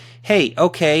that, hey,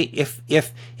 okay,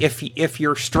 if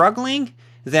you're struggling,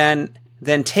 then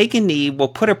take a knee, we'll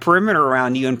put a perimeter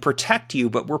around you and protect you,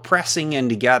 but we're pressing in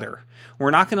together.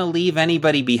 We're not going to leave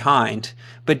anybody behind,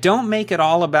 but don't make it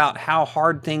all about how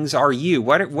hard things are you.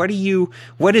 What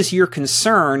is your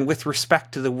concern with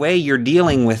respect to the way you're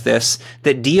dealing with this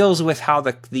that deals with how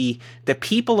the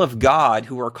people of God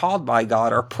who are called by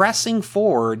God are pressing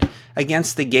forward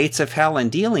against the gates of hell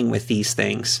and dealing with these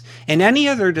things? And any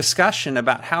other discussion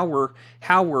about how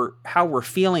we're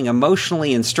feeling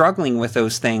emotionally and struggling with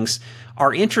those things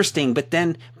are interesting, but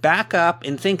then back up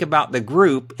and think about the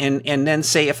group and then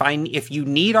say, if you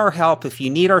need our help, if you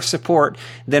need our support,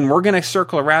 then we're going to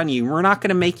circle around you. We're not going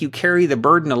to make you carry the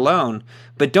burden alone,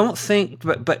 but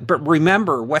but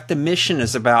remember what the mission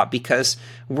is about, because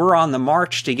we're on the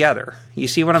march together. You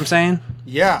see what I'm saying?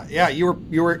 Yeah. You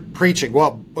were preaching,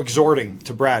 well, exhorting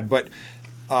to Brad, but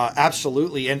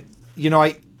absolutely. And,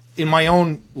 in my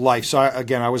own life, so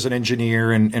I was an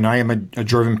engineer and I am a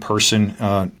driven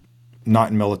person,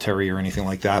 not in military or anything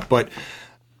like that, but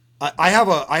I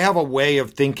have a way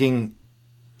of thinking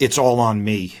it's all on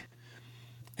me,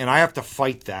 and I have to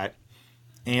fight that.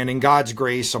 And in God's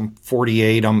grace, I'm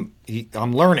 48. I'm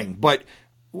learning. But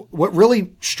what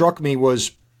really struck me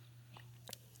was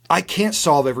I can't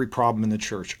solve every problem in the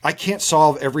church. I can't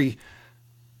solve every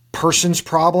person's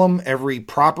problem, every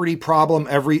property problem,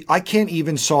 I can't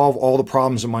even solve all the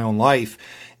problems in my own life,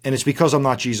 and it's because I'm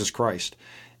not Jesus Christ.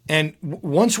 And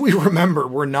once we remember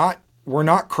we're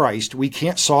not Christ, we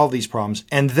can't solve these problems.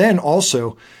 And then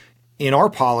also in our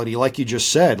polity, like you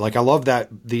just said, I love that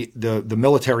the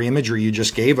military imagery you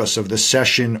just gave us of the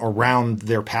session around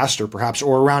their pastor, perhaps,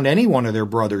 or around any one of their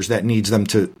brothers that needs them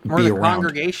to be around. Or the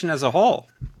congregation as a whole.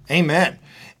 Amen.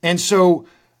 And so,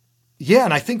 yeah,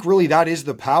 and I think really that is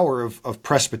the power of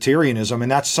Presbyterianism,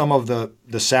 and that's some of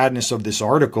the sadness of this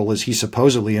article is he's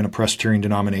supposedly in a Presbyterian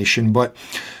denomination, but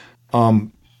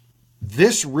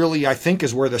this really, I think,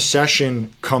 is where the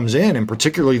session comes in, and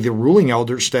particularly the ruling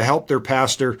elders, to help their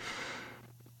pastor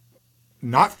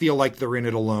not feel like they're in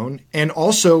it alone, and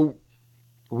also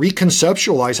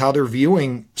reconceptualize how they're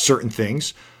viewing certain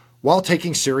things while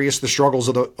taking serious the struggles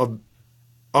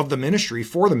of the ministry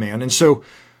for the man. And so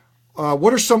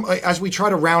what are some, as we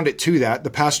try to round it to that, the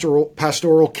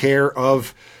pastoral care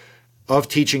of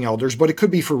teaching elders, but it could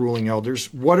be for ruling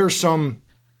elders. What are some,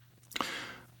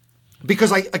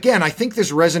 because I think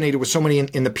this resonated with so many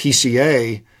in the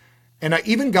PCA, and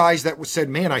even guys that said,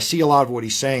 man, I see a lot of what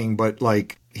he's saying, but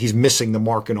he's missing the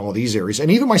mark in all these areas. And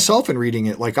even myself in reading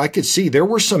it, I could see there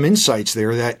were some insights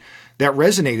there that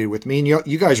resonated with me. And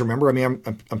you guys remember,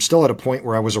 I'm still at a point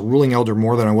where I was a ruling elder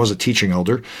more than I was a teaching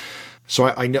elder. So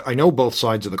I know both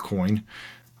sides of the coin.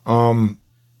 But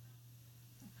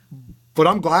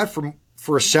I'm glad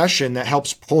for a session that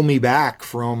helps pull me back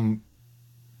from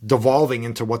devolving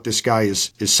into what this guy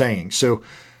is saying. So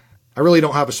I really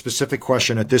don't have a specific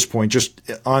question at this point, just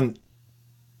on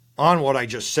what I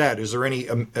just said. Is there any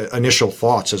initial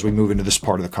thoughts as we move into this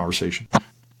part of the conversation?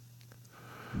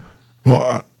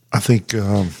 Well, I think,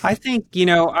 go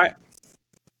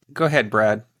ahead,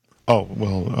 Brad. Oh,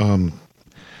 well,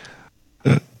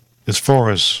 as far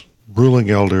as ruling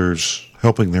elders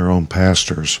helping their own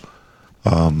pastors,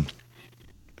 I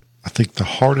think the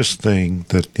hardest thing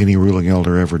that any ruling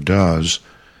elder ever does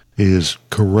is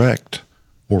correct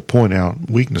or point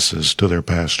out weaknesses to their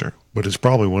pastor, but it's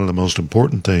probably one of the most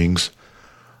important things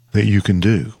that you can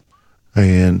do.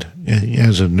 And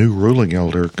as a new ruling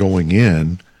elder going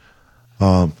in,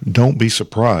 don't be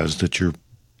surprised that your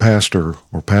pastor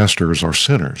or pastors are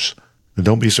sinners. And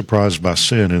don't be surprised by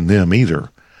sin in them either.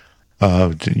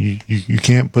 You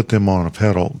can't put them on a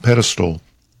pedestal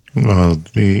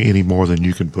any more than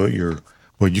you can put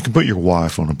you can put your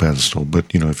wife on a pedestal,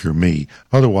 but if you're me,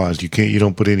 otherwise you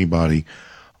don't put anybody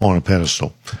on a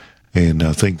pedestal and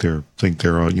think they're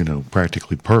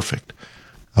practically perfect.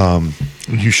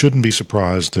 You shouldn't be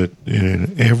surprised that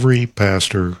every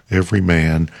pastor, every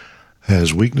man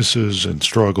has weaknesses and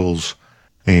struggles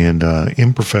and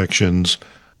imperfections.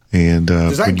 And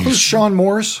does that include Sean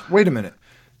Morris? Wait a minute.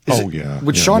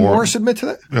 Would Sean Morris admit to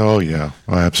that? Oh yeah,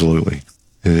 absolutely.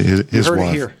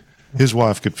 His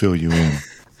wife could fill you in.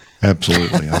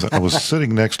 Absolutely. I was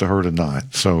sitting next to her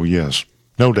tonight, so yes,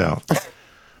 no doubt.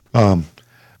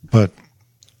 But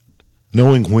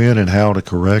knowing when and how to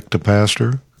correct a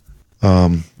pastor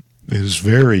is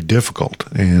very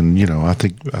difficult, and I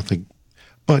think.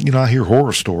 But I hear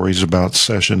horror stories about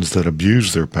sessions that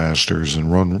abuse their pastors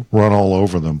and run all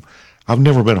over them. I've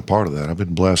never been a part of that. I've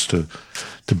been blessed to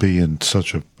be in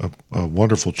such a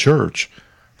wonderful church,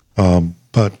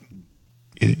 but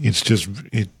it's just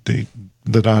the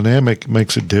dynamic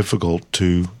makes it difficult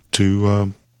to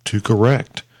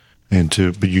correct and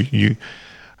you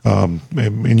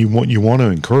want to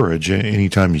encourage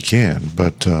anytime you can.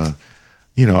 But I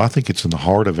think it's in the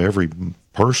heart of every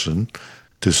person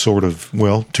to sort of,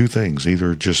 two things: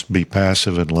 either just be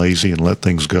passive and lazy and let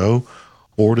things go,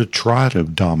 or to try to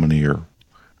domineer.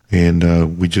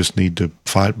 And we just need to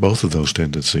fight both of those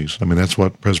tendencies. I mean, that's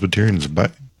what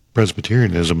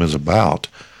Presbyterianism is about.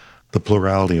 The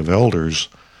plurality of elders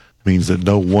means that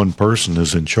no one person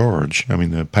is in charge. I mean,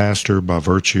 the pastor, by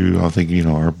virtue, I think,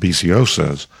 our BCO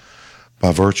says,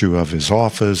 by virtue of his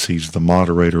office, he's the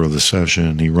moderator of the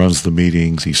session, he runs the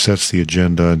meetings, he sets the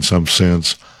agenda in some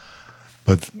sense,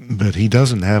 but he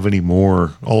doesn't have any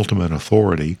more ultimate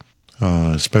authority,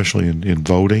 especially in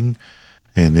voting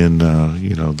and in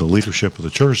the leadership of the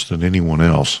church than anyone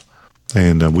else.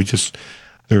 And we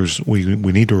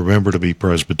need to remember to be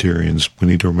Presbyterians. We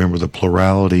need to remember the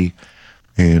plurality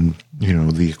and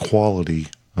the equality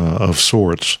of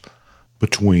sorts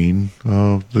between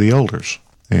the elders.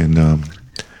 And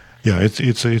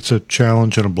it's a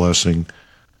challenge and a blessing.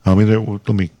 I mean,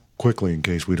 let me quickly, in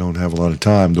case we don't have a lot of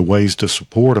time, the ways to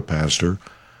support a pastor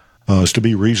is to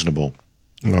be reasonable.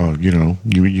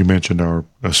 You mentioned our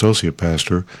associate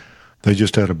pastor. They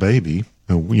just had a baby.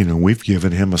 We've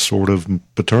given him a sort of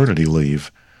paternity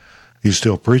leave. He's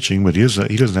still preaching, but he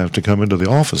doesn't have to come into the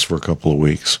office for a couple of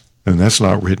weeks. And that's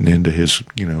not written into his,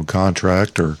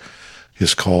 contract or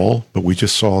his call, but we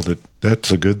just saw that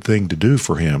that's a good thing to do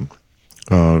for him.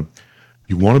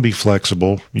 You want to be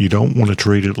flexible. You don't want to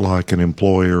treat it like an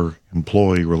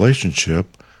employer-employee relationship.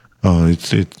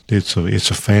 It's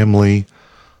a family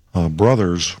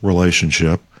brothers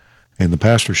relationship, and the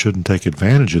pastor shouldn't take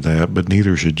advantage of that, but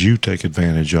neither should you take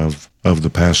advantage of the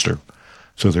pastor.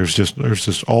 So there's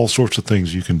just all sorts of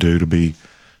things you can do to be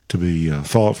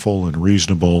thoughtful and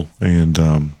reasonable,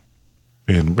 and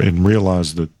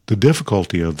realize that the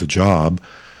difficulty of the job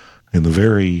and the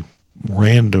very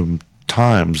random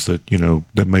times that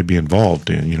that may be involved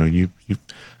in. You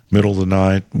middle of the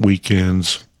night,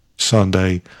 weekends,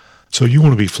 Sunday. So you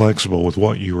want to be flexible with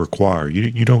what you require.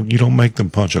 You don't make them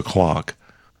punch a clock.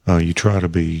 You try to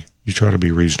be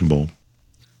reasonable.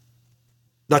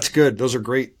 That's good. Those are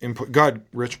great input. Go ahead,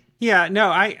 Rich. Yeah, no,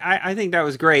 I think that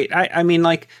was great. I mean,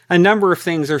 like, a number of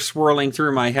things are swirling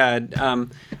through my head.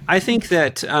 I think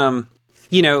that,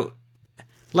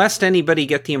 lest anybody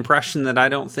get the impression that I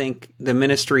don't think the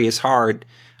ministry is hard,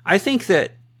 I think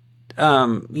that,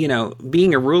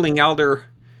 being a ruling elder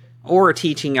or a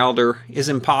teaching elder is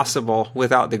impossible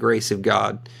without the grace of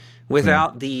God,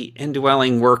 without the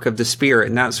indwelling work of the Spirit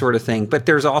and that sort of thing. But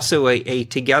there's also a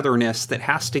togetherness that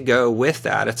has to go with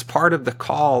that. It's part of the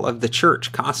call of the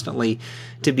church constantly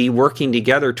to be working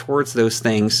together towards those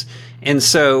things. And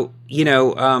so,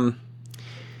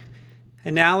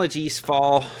 analogies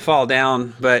fall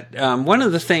down. But one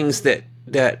of the things that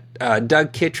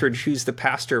Doug Kittredge, who's the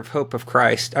pastor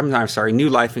of New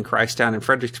Life in Christ down in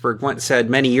Fredericksburg, once said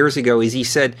many years ago, is he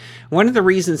said, one of the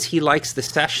reasons he likes the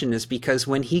session is because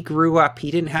when he grew up,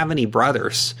 he didn't have any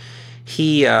brothers.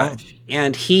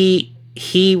 And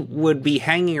he would be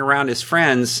hanging around his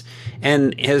friends,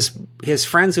 and his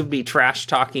friends would be trash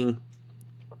talking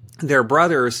their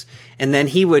brothers, and then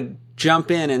he would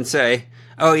jump in and say,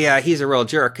 "Oh yeah, he's a real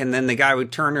jerk," and then the guy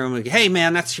would turn to him and go, "Hey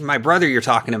man, that's my brother you're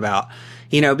talking about."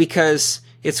 because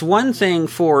it's one thing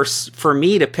for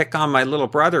me to pick on my little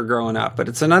brother growing up, but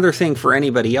it's another thing for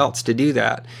anybody else to do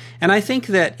that. And I think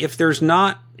that if there's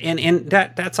not, and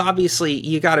that's obviously,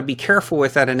 you got to be careful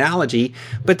with that analogy,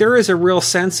 but there is a real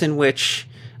sense in which,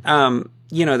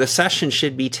 the session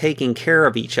should be taking care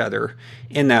of each other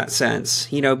in that sense,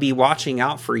 be watching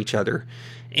out for each other.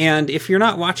 And if you're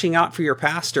not watching out for your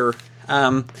pastor,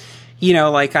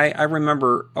 like I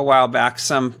remember a while back,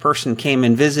 some person came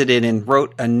and visited and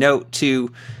wrote a note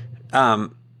to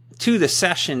the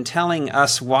session telling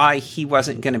us why he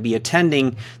wasn't going to be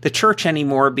attending the church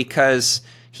anymore because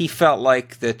he felt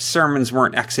like the sermons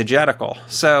weren't exegetical.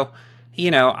 So,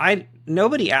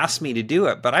 nobody asked me to do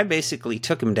it, but I basically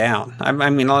took him down. I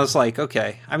was like,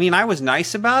 okay. I was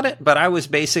nice about it, but I was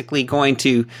basically going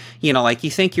to, you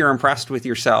think you're impressed with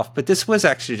yourself, but this was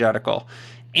exegetical.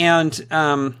 And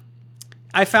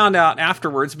I found out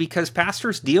afterwards, because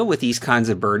pastors deal with these kinds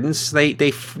of burdens, they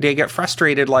get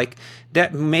frustrated, like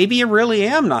that maybe I really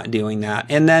am not doing that.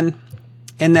 And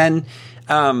then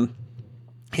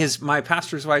my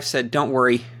pastor's wife said, "Don't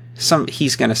worry."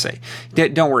 He's going to say,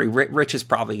 "Don't worry, Rich is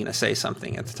probably going to say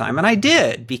something at the time." And I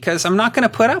did, because I'm not going to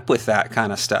put up with that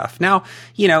kind of stuff. Now,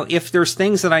 if there's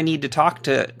things that I need to talk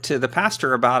to the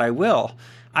pastor about, I will.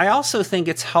 I also think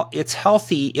it's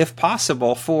healthy, if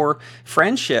possible, for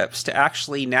friendships to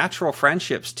actually, natural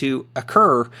friendships to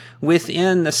occur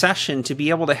within the session, to be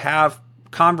able to have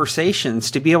conversations,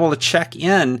 to be able to check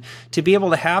in, to be able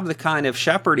to have the kind of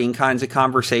shepherding kinds of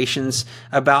conversations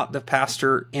about the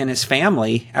pastor and his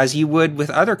family as you would with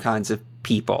other kinds of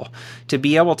people, to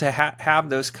be able to have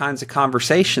those kinds of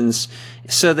conversations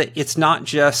so that it's not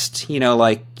just,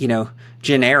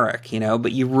 generic,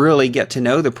 but you really get to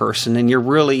know the person and you're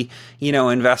really,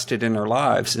 invested in their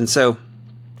lives. And so,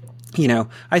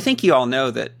 I think you all know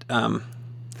that,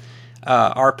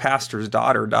 our pastor's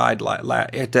daughter died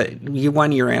at the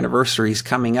 1 year anniversary is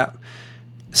coming up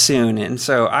soon. And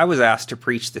so I was asked to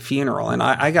preach the funeral, and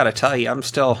I got to tell you, I'm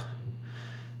still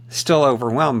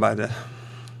overwhelmed by the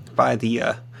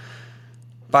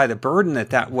burden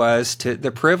that was, to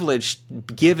the privilege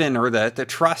given, or the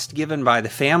trust given by the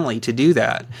family to do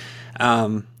that.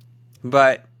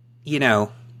 But,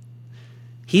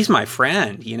 he's my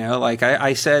friend, like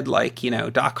I said,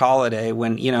 Doc Holliday,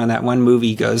 when, in that one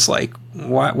movie, goes like,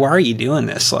 why are you doing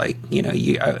this? Like,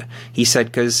 he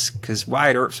said, cause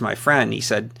Wyatt Earp's my friend. He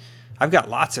said, I've got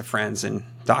lots of friends. And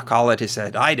Doc Holliday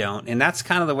said, I don't. And that's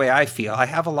kind of the way I feel. I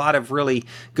have a lot of really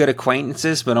good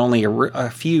acquaintances, but only a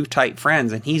few tight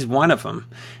friends. And he's one of them.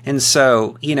 And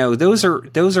so, those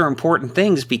are important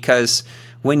things, because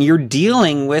when you're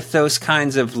dealing with those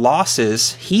kinds of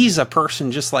losses, he's a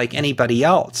person just like anybody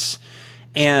else.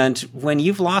 And when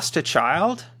you've lost a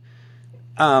child,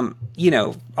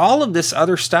 all of this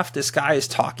other stuff this guy is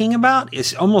talking about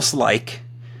is almost like,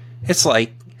 it's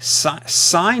like,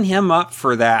 sign him up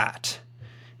for that,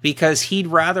 because he'd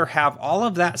rather have all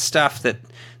of that stuff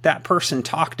that person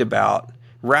talked about,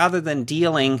 rather than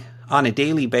dealing on a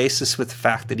daily basis with the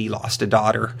fact that he lost a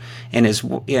daughter and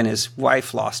his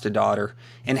wife lost a daughter.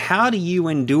 And how do you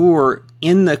endure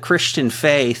in the Christian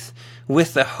faith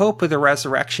with the hope of the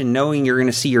resurrection, knowing you're going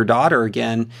to see your daughter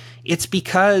again? It's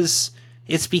because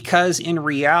in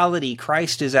reality,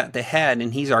 Christ is at the head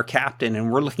and he's our captain,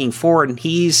 and we're looking forward, and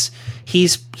he's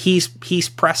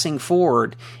pressing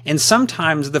forward. And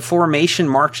sometimes the formation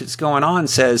march that's going on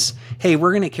says, hey,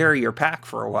 we're going to carry your pack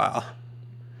for a while.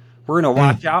 We're going to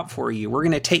watch out for you. We're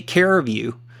going to take care of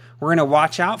you. We're going to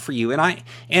watch out for you.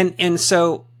 And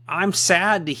so I'm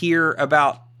sad to hear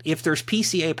about, if there's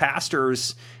PCA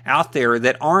pastors out there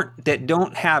that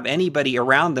don't have anybody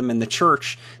around them in the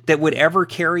church that would ever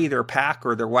carry their pack,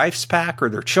 or their wife's pack, or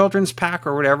their children's pack,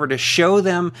 or whatever, to show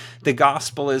them the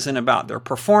gospel isn't about their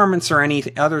performance or any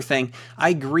other thing.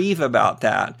 I grieve about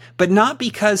that, but not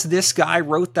because this guy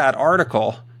wrote that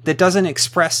article that doesn't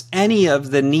express any of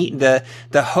the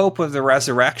hope of the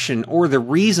resurrection, or the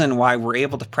reason why we're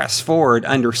able to press forward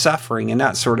under suffering and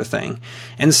that sort of thing.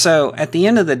 And so at the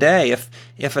end of the day,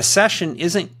 if a session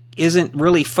isn't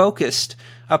really focused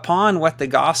upon what the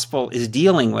gospel is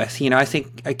dealing with, I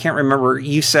can't remember,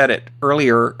 you said it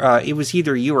earlier, it was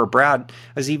either you or Brad,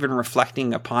 I was even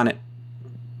reflecting upon it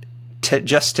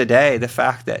just today, the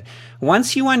fact that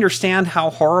once you understand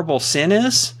how horrible sin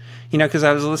is, because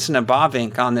I was listening to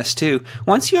Bavinck on this too.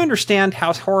 Once you understand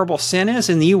how horrible sin is,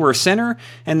 and you were a sinner,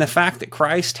 and the fact that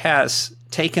Christ has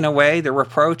taken away the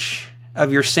reproach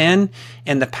of your sin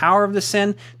and the power of the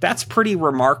sin, that's pretty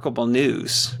remarkable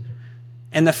news.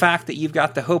 and the fact that you've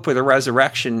got the hope of the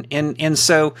resurrection. And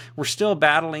so we're still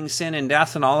battling sin and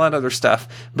death and all that other stuff.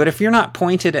 But if you're not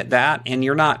pointed at that, and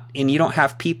you don't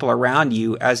have people around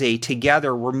you as a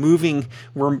together,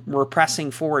 we're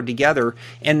pressing forward together,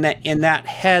 and that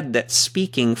head that's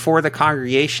speaking for the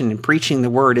congregation and preaching the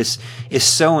word is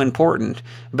so important.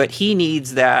 But he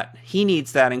needs that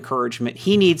encouragement.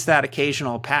 He needs that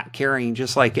occasional pat carrying,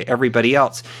 just like everybody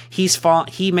else.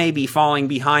 He may be falling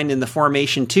behind in the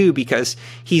formation too, because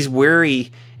he's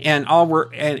weary, and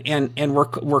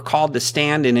we're called to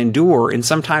stand and endure. And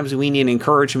sometimes we need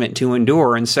encouragement to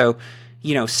endure. And so,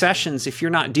 sessions, if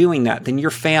you're not doing that, then you're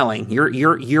failing.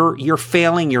 You're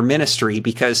failing your ministry,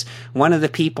 because one of the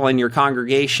people in your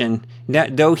congregation,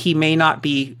 though he may not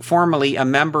be formally a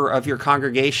member of your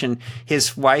congregation,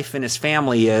 his wife and his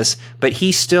family is, but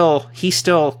he's still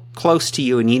close to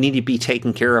you, and you need to be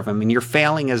taking care of him. And you're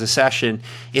failing as a session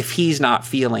if he's not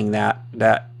feeling that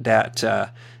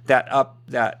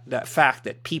fact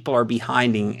that people are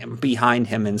behind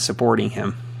him and supporting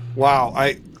him.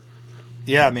 Wow.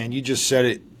 Yeah, man, you just said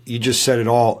it. You just said it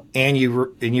all, and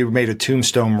you made a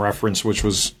Tombstone reference, which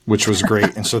was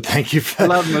great. And so thank you for I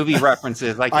love movie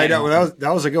references. I know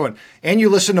that was a good one. And you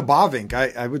listen to Bavinck.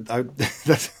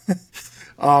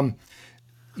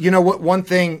 One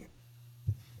thing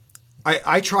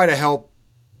I try to help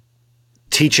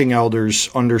teaching elders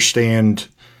understand,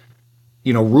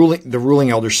 the ruling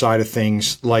elder side of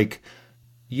things. Like,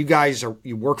 you guys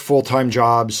you work full-time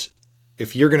jobs.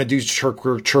 If you're going to do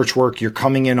church work, you're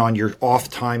coming in on your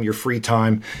off time, your free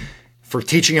time. For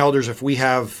teaching elders, if we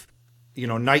have,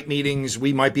 night meetings,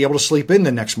 we might be able to sleep in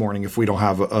the next morning if we don't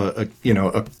have an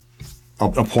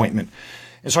appointment.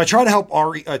 And so I try to help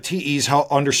TEs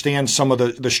understand some of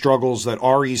the struggles that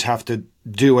REs have to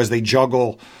do as they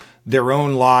juggle their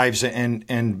own lives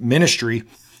and ministry.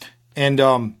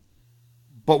 And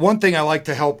but one thing I like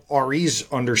to help REs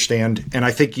understand, and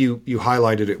I think you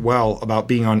highlighted it well about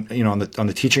being on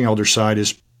the teaching elder side,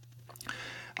 is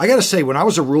I got to say, when I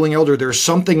was a ruling elder, there's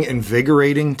something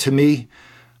invigorating to me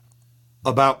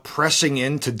about pressing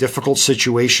into difficult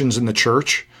situations in the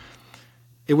church.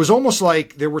 It was almost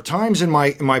like there were times in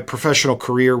my professional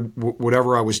career,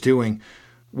 whatever I was doing,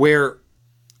 where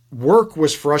work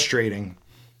was frustrating.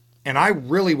 And I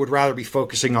really would rather be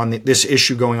focusing on this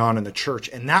issue going on in the church.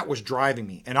 And that was driving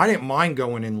me. And I didn't mind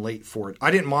going in late for it. I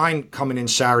didn't mind coming in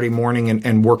Saturday morning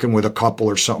and working with a couple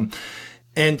or something.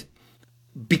 And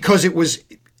because it was,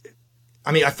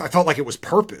 I felt like it was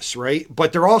purpose, right?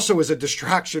 But there also is a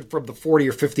distraction from the 40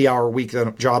 or 50 hour a week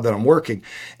job that I'm working.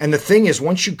 And the thing is,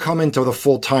 once you come into the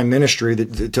full-time ministry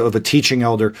of a teaching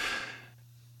elder,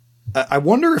 I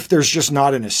wonder if there's just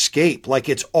not an escape. Like,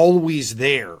 it's always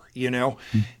there,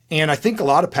 And I think a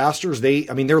lot of pastors,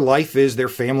 their life is their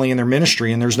family and their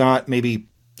ministry, and there's not maybe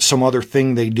some other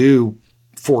thing they do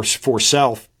for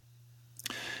self.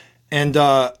 And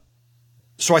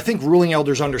so I think ruling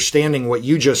elders understanding what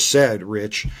you just said,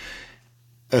 Rich,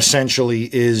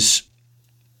 essentially is,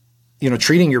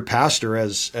 treating your pastor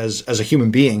as a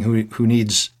human being who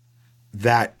needs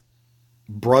that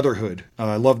brotherhood.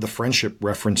 I love the friendship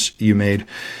reference you made.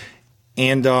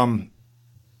 And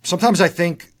sometimes I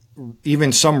think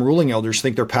even some ruling elders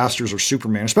think their pastors are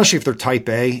Superman, especially if they're type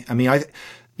A. I'm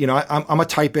a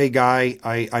type A guy.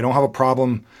 I don't have a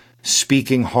problem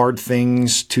speaking hard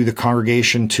things to the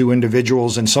congregation, to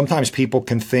individuals. And sometimes people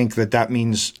can think that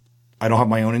means I don't have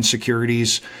my own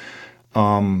insecurities.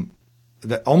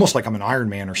 That almost like I'm an Iron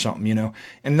Man or something,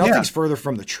 and nothing's further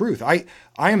from the truth. I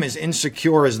am as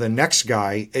insecure as the next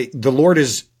guy. The Lord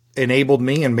has enabled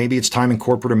me, and maybe it's time in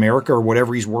corporate America or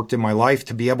whatever he's worked in my life,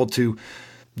 to be able to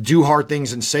do hard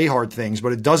things and say hard things,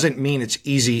 but it doesn't mean it's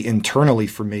easy internally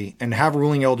for me. And have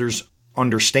ruling elders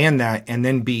understand that and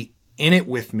then be in it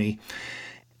with me.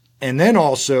 And then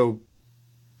also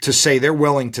to say they're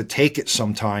willing to take it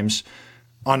sometimes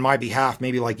on my behalf,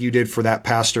 maybe like you did for that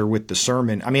pastor with the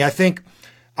sermon. I think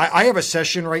I have a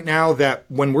session right now that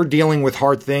when we're dealing with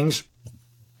hard things,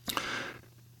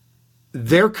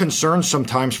 they're concerned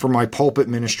sometimes for my pulpit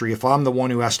ministry if I'm the one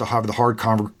who has to have the hard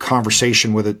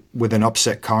conversation with an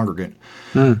upset congregant.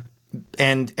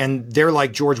 And they're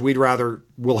like, George,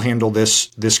 we'll handle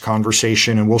this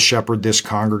conversation and we'll shepherd this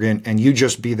congregant, and you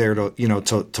just be there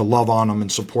to love on them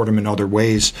and support them in other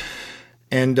ways.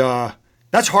 And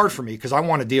that's hard for me because I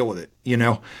want to deal with it,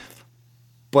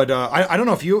 But I don't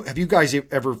know if you guys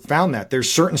ever found that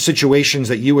there's certain situations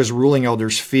that you as ruling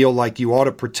elders feel like you ought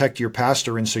to protect your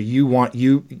pastor, and so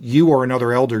you or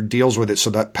another elder deals with it so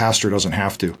that pastor doesn't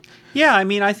have to. Yeah,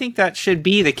 I think that should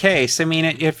be the case.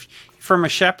 If from a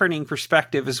shepherding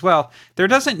perspective as well, there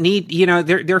doesn't need,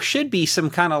 there should be some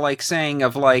kind of like saying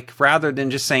of like, rather than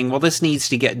just saying, well, this needs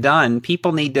to get done,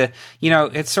 people need to,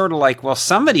 it's sort of like, well,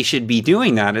 somebody should be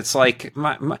doing that. It's like,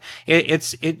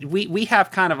 we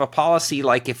have kind of a policy,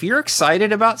 like if you're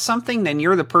excited about something, then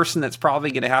you're the person that's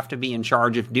probably going to have to be in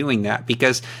charge of doing that,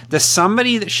 because the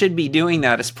somebody that should be doing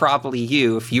that is probably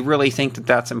you, if you really think that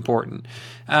that's important.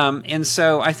 And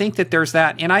so I think that there's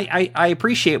that. And I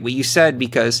appreciate what you said,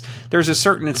 because there's a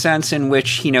certain sense in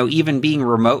which, even being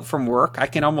remote from work, I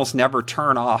can almost never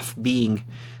turn off being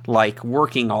like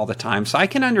working all the time. So I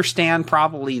can understand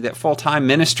probably that full-time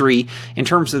ministry, in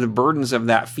terms of the burdens of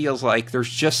that, feels like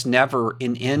there's just never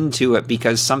an end to it,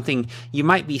 because something you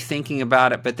might be thinking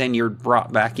about it, but then you're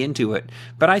brought back into it.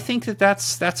 But I think that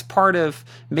that's part of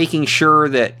making sure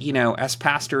that, as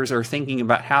pastors are thinking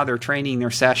about how they're training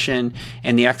their session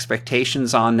and the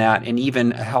expectations on that, and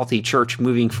even a healthy church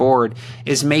moving forward,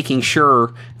 is making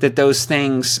sure that those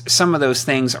things, some of those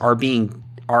things are being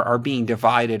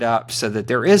divided up, so that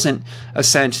there isn't a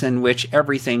sense in which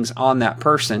everything's on that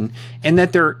person, and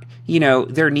that there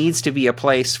needs to be a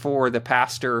place for the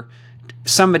pastor,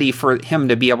 somebody for him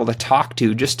to be able to talk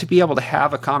to, just to be able to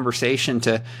have a conversation,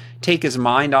 to take his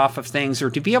mind off of things, or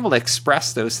to be able to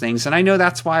express those things. And I know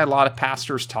that's why a lot of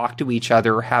pastors talk to each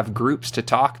other, or have groups to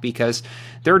talk, because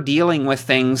they're dealing with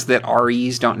things that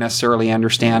REs don't necessarily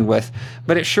understand with.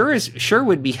 But it sure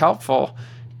would be helpful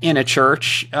in a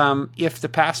church, if the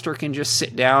pastor can just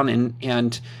sit down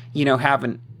and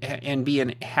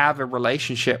have a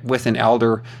relationship with an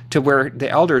elder, to where the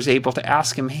elder is able to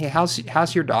ask him, hey,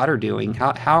 how's your daughter doing?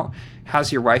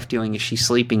 How's your wife doing? Is she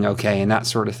sleeping okay? And that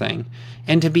sort of thing.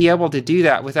 And to be able to do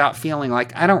that without feeling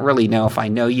like, I don't really know if I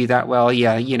know you that well.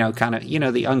 Yeah, kind of,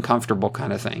 the uncomfortable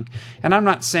kind of thing. And I'm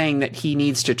not saying that he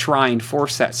needs to try and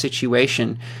force that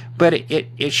situation, but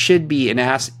it should be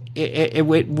it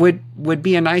would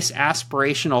be a nice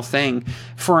aspirational thing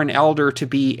for an elder to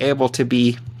be able to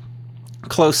be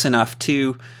close enough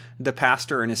to the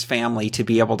pastor and his family to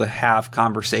be able to have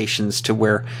conversations, to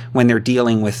where when they're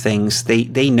dealing with things,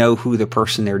 they know who the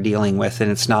person they're dealing with,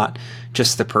 and it's not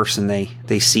just the person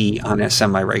they see on a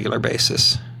semi-regular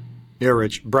basis. Yeah,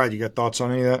 Rich. Brad, you got thoughts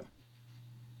on any of that?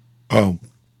 Oh,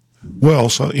 well,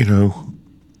 so,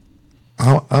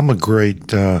 I'm a great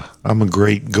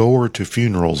goer to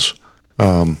funerals,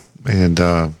 and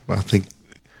I think,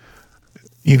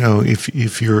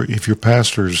 if your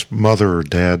pastor's mother or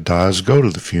dad dies, go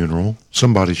to the funeral.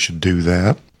 Somebody should do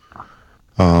that.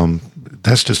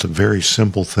 That's just a very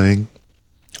simple thing.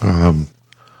 Our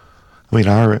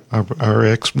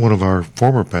one of our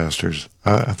former pastors,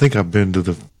 I think I've been to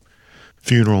the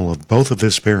funeral of both of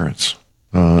his parents,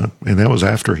 and that was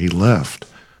after he left.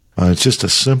 It's just a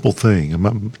simple thing.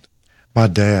 My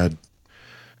dad,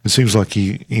 it seems like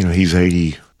he's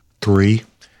 83,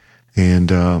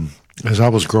 and as I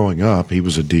was growing up, he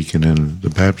was a deacon in the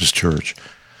Baptist church,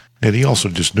 and he also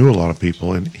just knew a lot of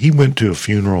people, and he went to a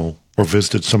funeral or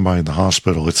visited somebody in the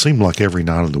hospital. It seemed like every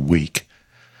night of the week.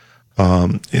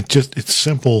 It's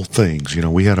simple things.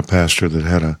 We had a pastor that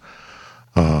had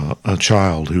a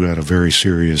child who had a very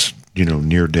serious,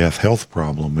 near-death health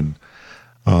problem, and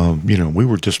we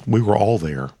were all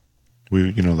there.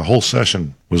 The whole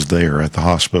session was there at the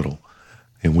hospital,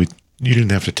 and you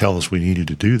didn't have to tell us we needed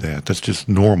to do that. That's just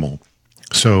normal.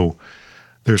 So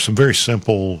there's some very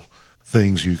simple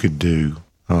things you could do.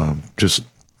 Just,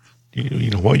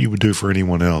 what you would do for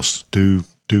anyone else, do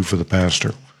for the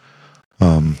pastor.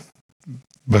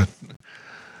 But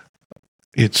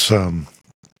it's, and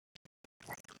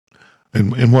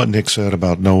what Nick said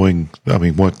about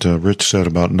what Rich said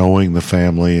about knowing the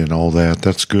family and all that,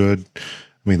 that's good.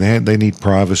 They need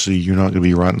privacy. You're not going to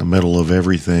be right in the middle of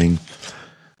everything.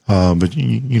 But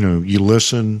you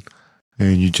listen,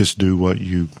 and you just do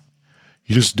you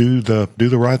just do the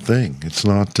right thing. It's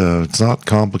not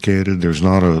complicated. There's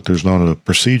not a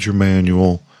procedure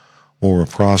manual or a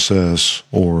process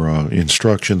or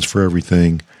instructions for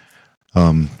everything.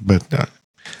 But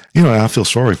I feel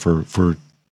sorry for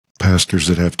pastors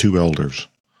that have two elders,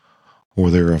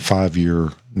 or they're a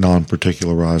 5-year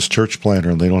non-particularized church planter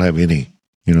and they don't have any.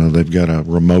 They've got a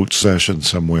remote session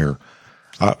somewhere.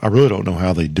 I really don't know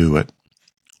how they do it.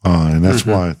 And that's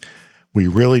why we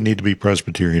really need to be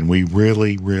Presbyterian. We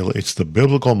really, it's the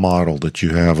biblical model that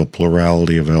you have a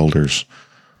plurality of elders,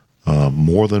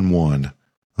 more than one,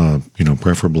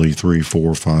 preferably 3,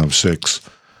 4, 5, 6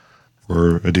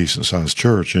 for a decent sized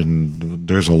church. And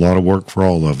there's a lot of work for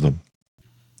all of them.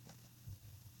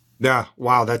 Yeah.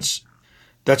 Wow. That's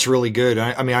really good.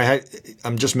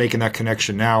 I'm just making that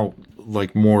connection now,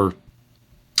 like more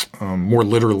more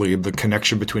literally the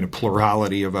connection between a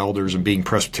plurality of elders and being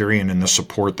Presbyterian and the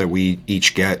support that we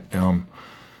each get. So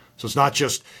it's not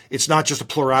just a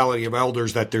plurality of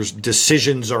elders, that there's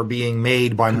decisions are being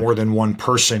made by more than one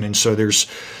person. And so there's,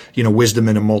 wisdom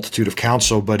in a multitude of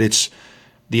counsel, but it's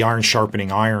the iron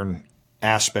sharpening iron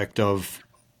aspect of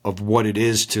what it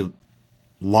is to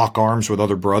lock arms with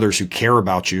other brothers who care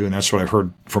about you. And that's what I've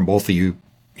heard from both of you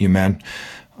men.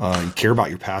 You care about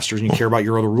your pastors and you care about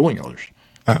your other ruling elders.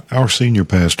 Our senior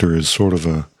pastor is sort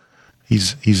of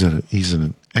he's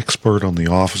an expert on the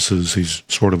offices. He's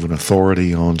sort of an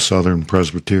authority on Southern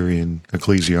Presbyterian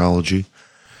ecclesiology,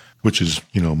 which is,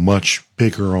 much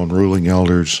bigger on ruling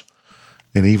elders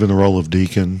and even the role of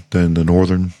deacon than the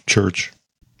Northern Church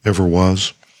ever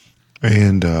was.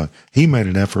 And he made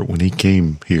an effort when he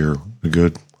came here a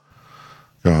good,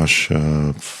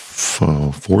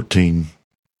 14,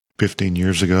 15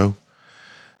 years ago,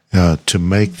 to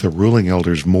make the ruling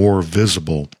elders more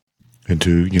visible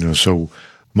into, so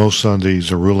most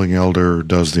Sundays a ruling elder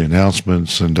does the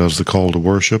announcements and does the call to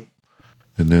worship,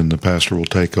 and then the pastor will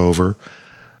take over.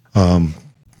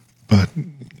 But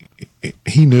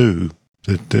he knew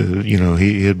that,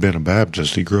 he had been a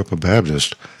Baptist. He grew up a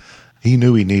Baptist. He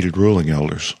knew he needed ruling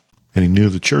elders, and he knew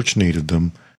the church needed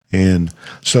them. And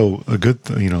so a good,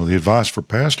 the advice for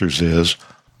pastors is,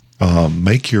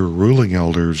 make your ruling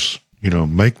elders,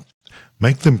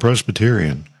 make them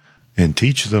Presbyterian and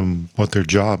teach them what their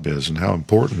job is and how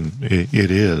important it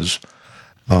is,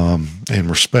 and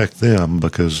respect them,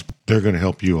 because they're going to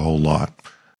help you a whole lot,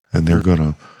 and they're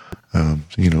going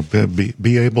to,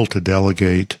 be able to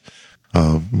delegate,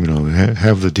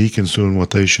 have the deacons doing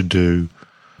what they should do,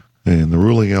 and the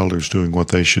ruling elders doing what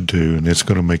they should do, and it's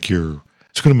going to make your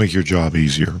job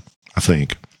easier, I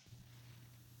think.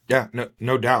 Yeah,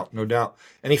 no doubt.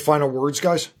 Any final words,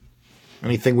 guys?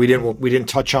 Anything we didn't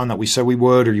touch on that we said we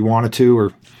would, or you wanted to, or?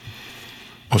 Well,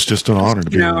 it's just an honor to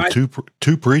be with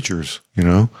two preachers,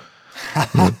 Thanks,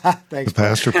 the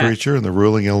pastor preacher and the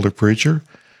ruling elder preacher.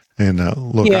 And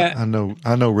look, yeah.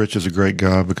 I know Rich is a great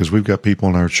guy, because we've got people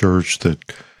in our church that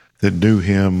knew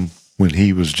him when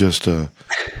he was just an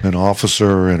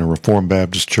officer in a Reformed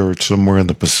Baptist church somewhere in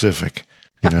the Pacific,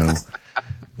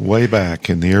 way back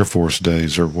in the Air Force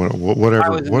days, or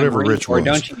whatever Rich was.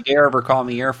 Don't you dare ever call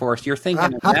me Air Force. You're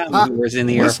thinking of them who was in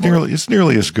the Air Force. It's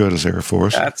nearly as good as Air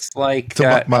Force. That's like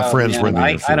my friends were in the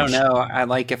Air Force. I don't know. I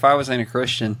like, if I was in a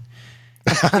Christian.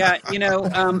 Yeah,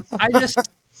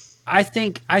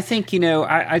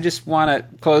 I just want to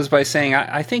close by saying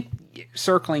I think,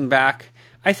 circling back,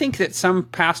 I think that some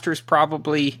pastors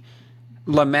probably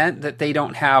lament that they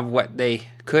don't have what they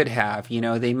could have.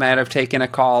 They might have taken a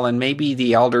call, and maybe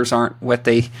the elders aren't what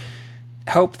they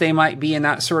hope they might be, and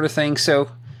that sort of thing. So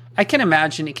I can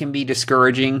imagine it can be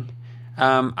discouraging.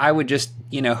 I would just,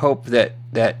 hope that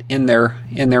in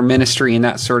their ministry and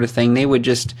that sort of thing, they would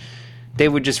just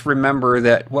remember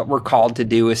that what we're called to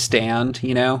do is stand.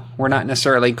 We're not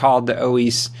necessarily called to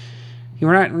always.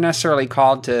 We're not necessarily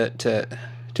called to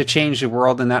change the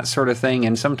world and that sort of thing.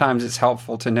 And sometimes it's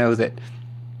helpful to know that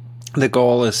the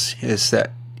goal is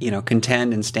that,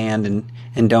 contend and stand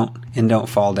and don't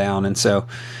fall down. And so,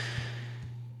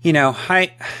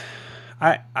 I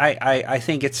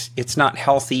think it's not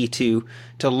healthy to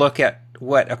look at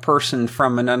what a person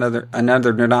from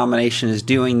another denomination is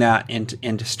doing that,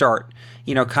 and to start,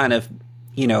 kind of,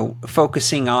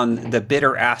 focusing on the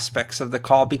bitter aspects of the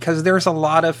call, because there's a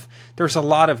lot of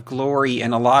glory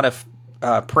and a lot of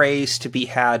praise to be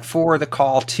had for the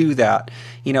call to that.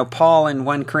 Paul in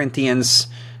 1 Corinthians,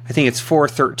 I think it's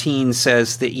 4:13,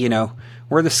 says that,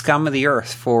 we're the scum of the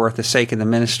earth for the sake of the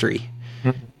ministry.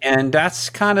 Mm-hmm. And that's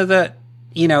kind of the,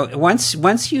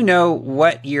 once you know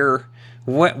what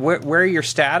where your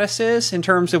status is in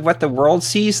terms of what the world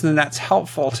sees, then that's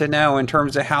helpful to know in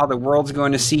terms of how the world's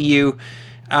going to see you.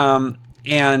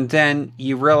 And then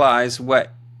you realize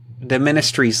what the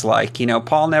ministry's like.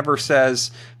 Paul never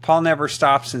stops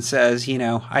and says,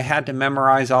 I had to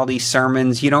memorize all these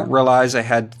sermons. You don't realize I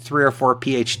had 3 or 4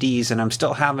 PhDs and I'm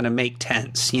still having to make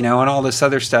tents, and all this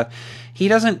other stuff. He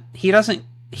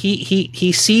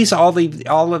sees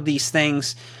all of these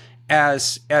things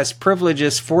as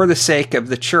privileges for the sake of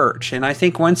the church. And I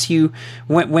think when you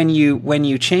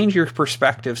change your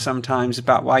perspective sometimes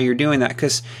about why you're doing that,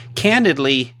 because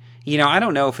candidly, I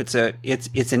don't know if it's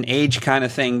an age kind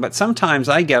of thing, but sometimes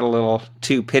I get a little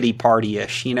too pity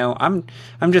party-ish. I'm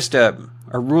just a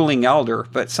ruling elder,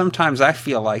 but sometimes I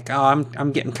feel like,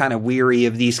 I'm getting kind of weary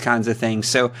of these kinds of things.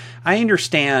 So I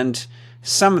understand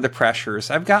some of the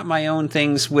pressures. I've got my own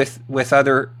things with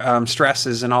other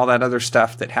stresses and all that other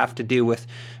stuff that have to do with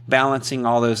balancing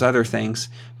all those other things.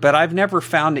 But I've never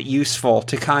found it useful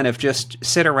to kind of just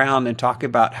sit around and talk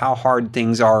about how hard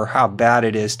things are, or how bad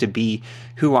it is to be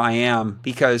who I am,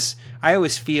 because I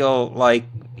always feel like,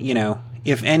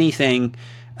 if anything,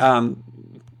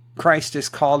 Christ has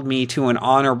called me to an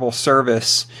honorable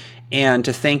service, and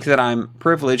to think that I'm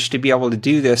privileged to be able to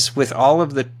do this with all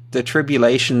of the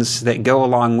tribulations that go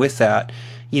along with that,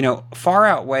 far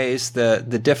outweighs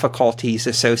the difficulties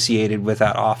associated with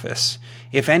that office.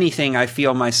 If anything, I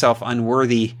feel myself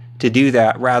unworthy to do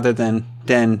that, rather than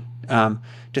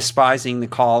despising the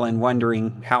call and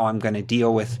wondering how I'm going to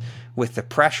deal with the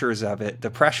pressures of it. The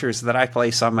pressures that I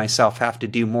place on myself have to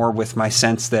do more with my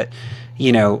sense that,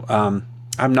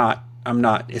 I'm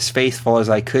not as faithful as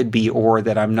I could be, or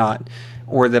that I'm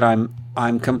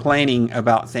complaining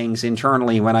about things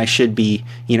internally when I should be,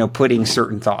 putting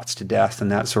certain thoughts to death and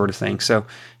that sort of thing. So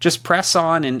just press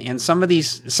on, and some of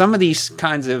these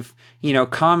kinds of,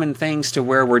 common things to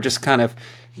where we're just kind of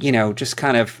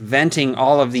venting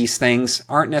all of these things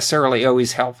aren't necessarily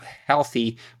always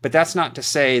healthy, but that's not to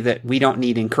say that we don't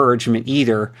need encouragement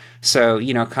either. So,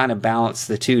 kind of balance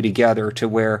the two together to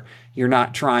where you're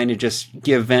not trying to just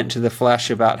give vent to the flesh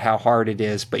about how hard it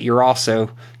is, but you're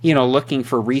also, looking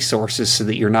for resources so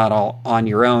that you're not all on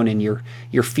your own, and you're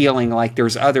feeling like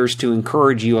there's others to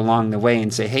encourage you along the way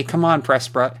and say, hey, come on,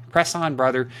 press on,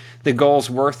 brother. The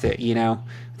goal's worth it,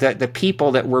 that the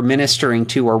people that we're ministering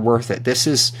to are worth it. This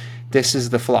is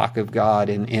the flock of God,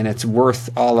 and it's worth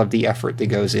all of the effort that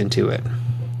goes into it.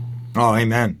 Oh,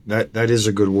 amen. That is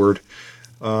a good word.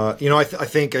 I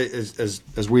think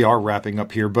as we are wrapping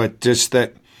up here, but just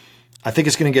that I think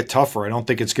it's going to get tougher. I don't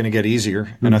think it's going to get easier.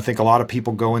 Mm-hmm. And I think a lot of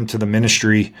people go into the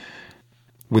ministry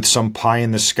with some pie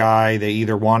in the sky. They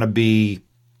either want to be,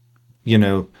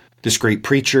 this great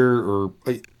preacher, or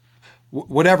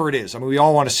whatever it is. I mean, we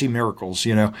all want to see miracles,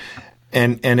 and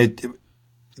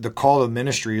the call of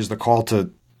ministry is the call to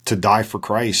die for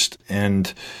Christ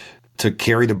and to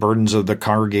carry the burdens of the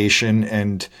congregation,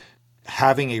 and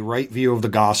having a right view of the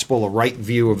gospel, a right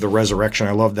view of the resurrection.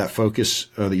 I love that focus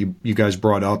that you guys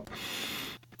brought up.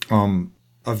 A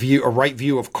right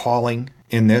view of calling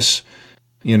in this,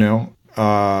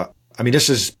 this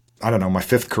is, I don't know, my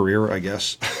fifth career, I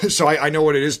guess. So I know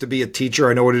what it is to be a teacher.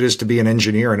 I know what it is to be an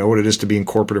engineer. I know what it is to be in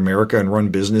corporate America and run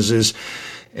businesses.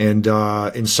 And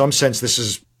in some sense, this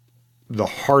is the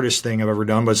hardest thing I've ever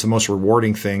done, but it's the most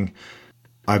rewarding thing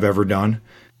I've ever done.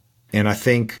 And I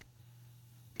think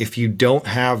if you don't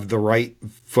have the right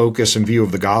focus and view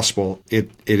of the gospel, it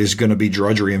is going to be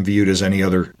drudgery and viewed as any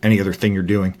other thing you're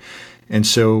doing. And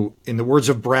so, in the words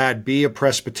of Brad, be a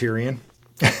Presbyterian.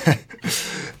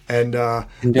 And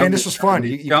man, this was fun.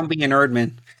 Don't be an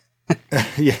Erdman.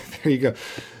 Yeah, there you go.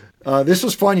 This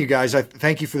was fun, you guys. I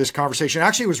thank you for this conversation.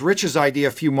 Actually, it was Rich's idea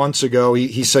a few months ago.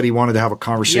 He said he wanted to have a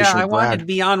conversation with Brad. Yeah, I wanted to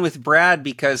be on with Brad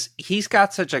because he's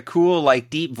got such a cool,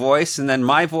 deep voice, and then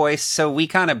my voice, so we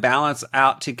kind of balance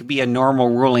out to be a normal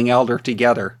ruling elder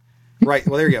together. Right.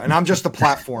 Well, there you go. And I'm just a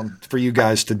platform for you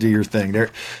guys to do your thing. There,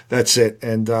 that's it.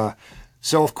 And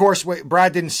so, of course,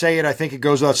 Brad didn't say it. I think it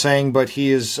goes without saying, but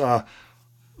he is the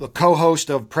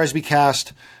co-host of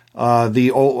PresbyCast.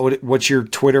 What's your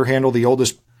Twitter handle? The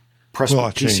oldest Well,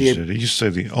 I changed it. It used to say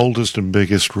the oldest and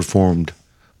biggest Reformed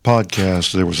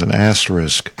podcast. There was an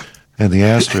asterisk, and the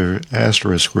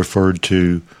asterisk referred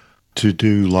to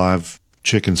do live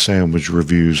chicken sandwich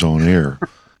reviews on air.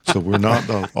 So we're not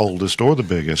the oldest or the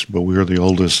biggest, but we're the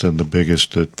oldest and the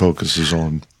biggest that focuses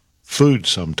on food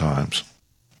sometimes.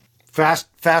 Fast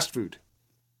food.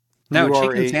 No,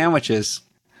 chicken sandwiches.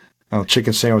 Oh,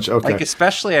 chicken sandwich. Okay.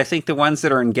 Especially, I think the ones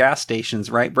that are in gas stations,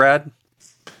 right, Brad?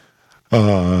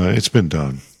 It's been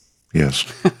done. Yes.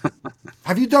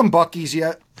 Have you done Buc-ee's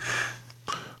yet?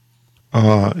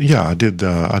 Yeah, I did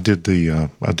the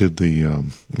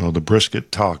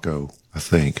brisket taco, I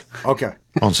think. Okay.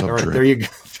 On some trip. There you go.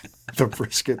 The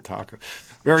brisket taco.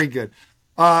 Very good.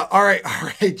 All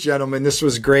right, gentlemen. This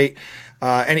was great.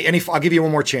 I'll give you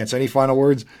one more chance. Any final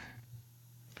words?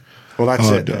 Well, that's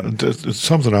it. It's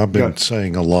something I've been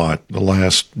saying a lot the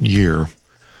last year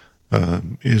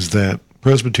is that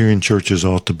Presbyterian churches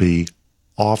ought to be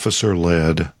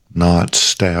officer-led, not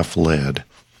staff-led.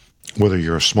 Whether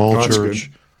you're a small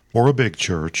church or a big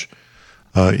church,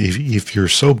 if you're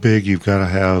so big you've got to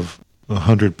have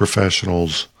 100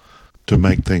 professionals to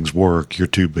make things work, you're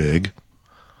too big.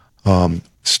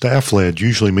 Staff-led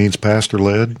usually means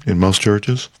pastor-led in most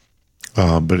churches,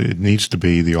 but it needs to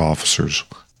be the officers.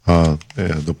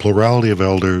 The plurality of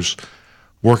elders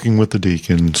working with the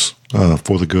deacons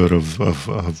for the good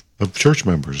of church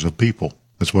members, of people.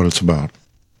 That's what it's about.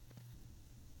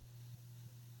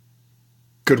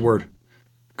 Good word.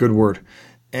 Good word.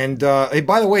 And hey,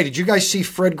 by the way, did you guys see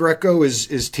Fred Greco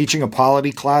is teaching a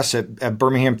polity class at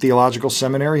Birmingham Theological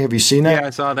Seminary? Have you seen that? Yeah, I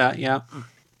saw that. Yeah.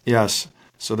 Yes.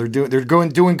 So they're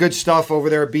doing good stuff over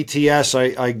there at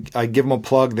BTS. I give them a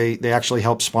plug. They actually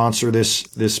help sponsor this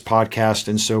podcast.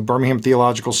 And so Birmingham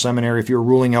Theological Seminary, if you're a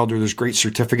ruling elder, there's great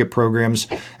certificate programs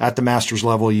at the master's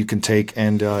level you can take.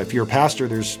 And if you're a pastor,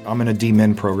 I'm in a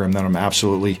D-Min program that I'm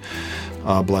absolutely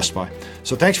blessed by.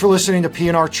 So thanks for listening to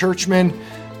P&R Churchmen.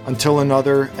 Until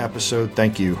another episode,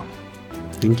 thank you.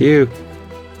 Thank you.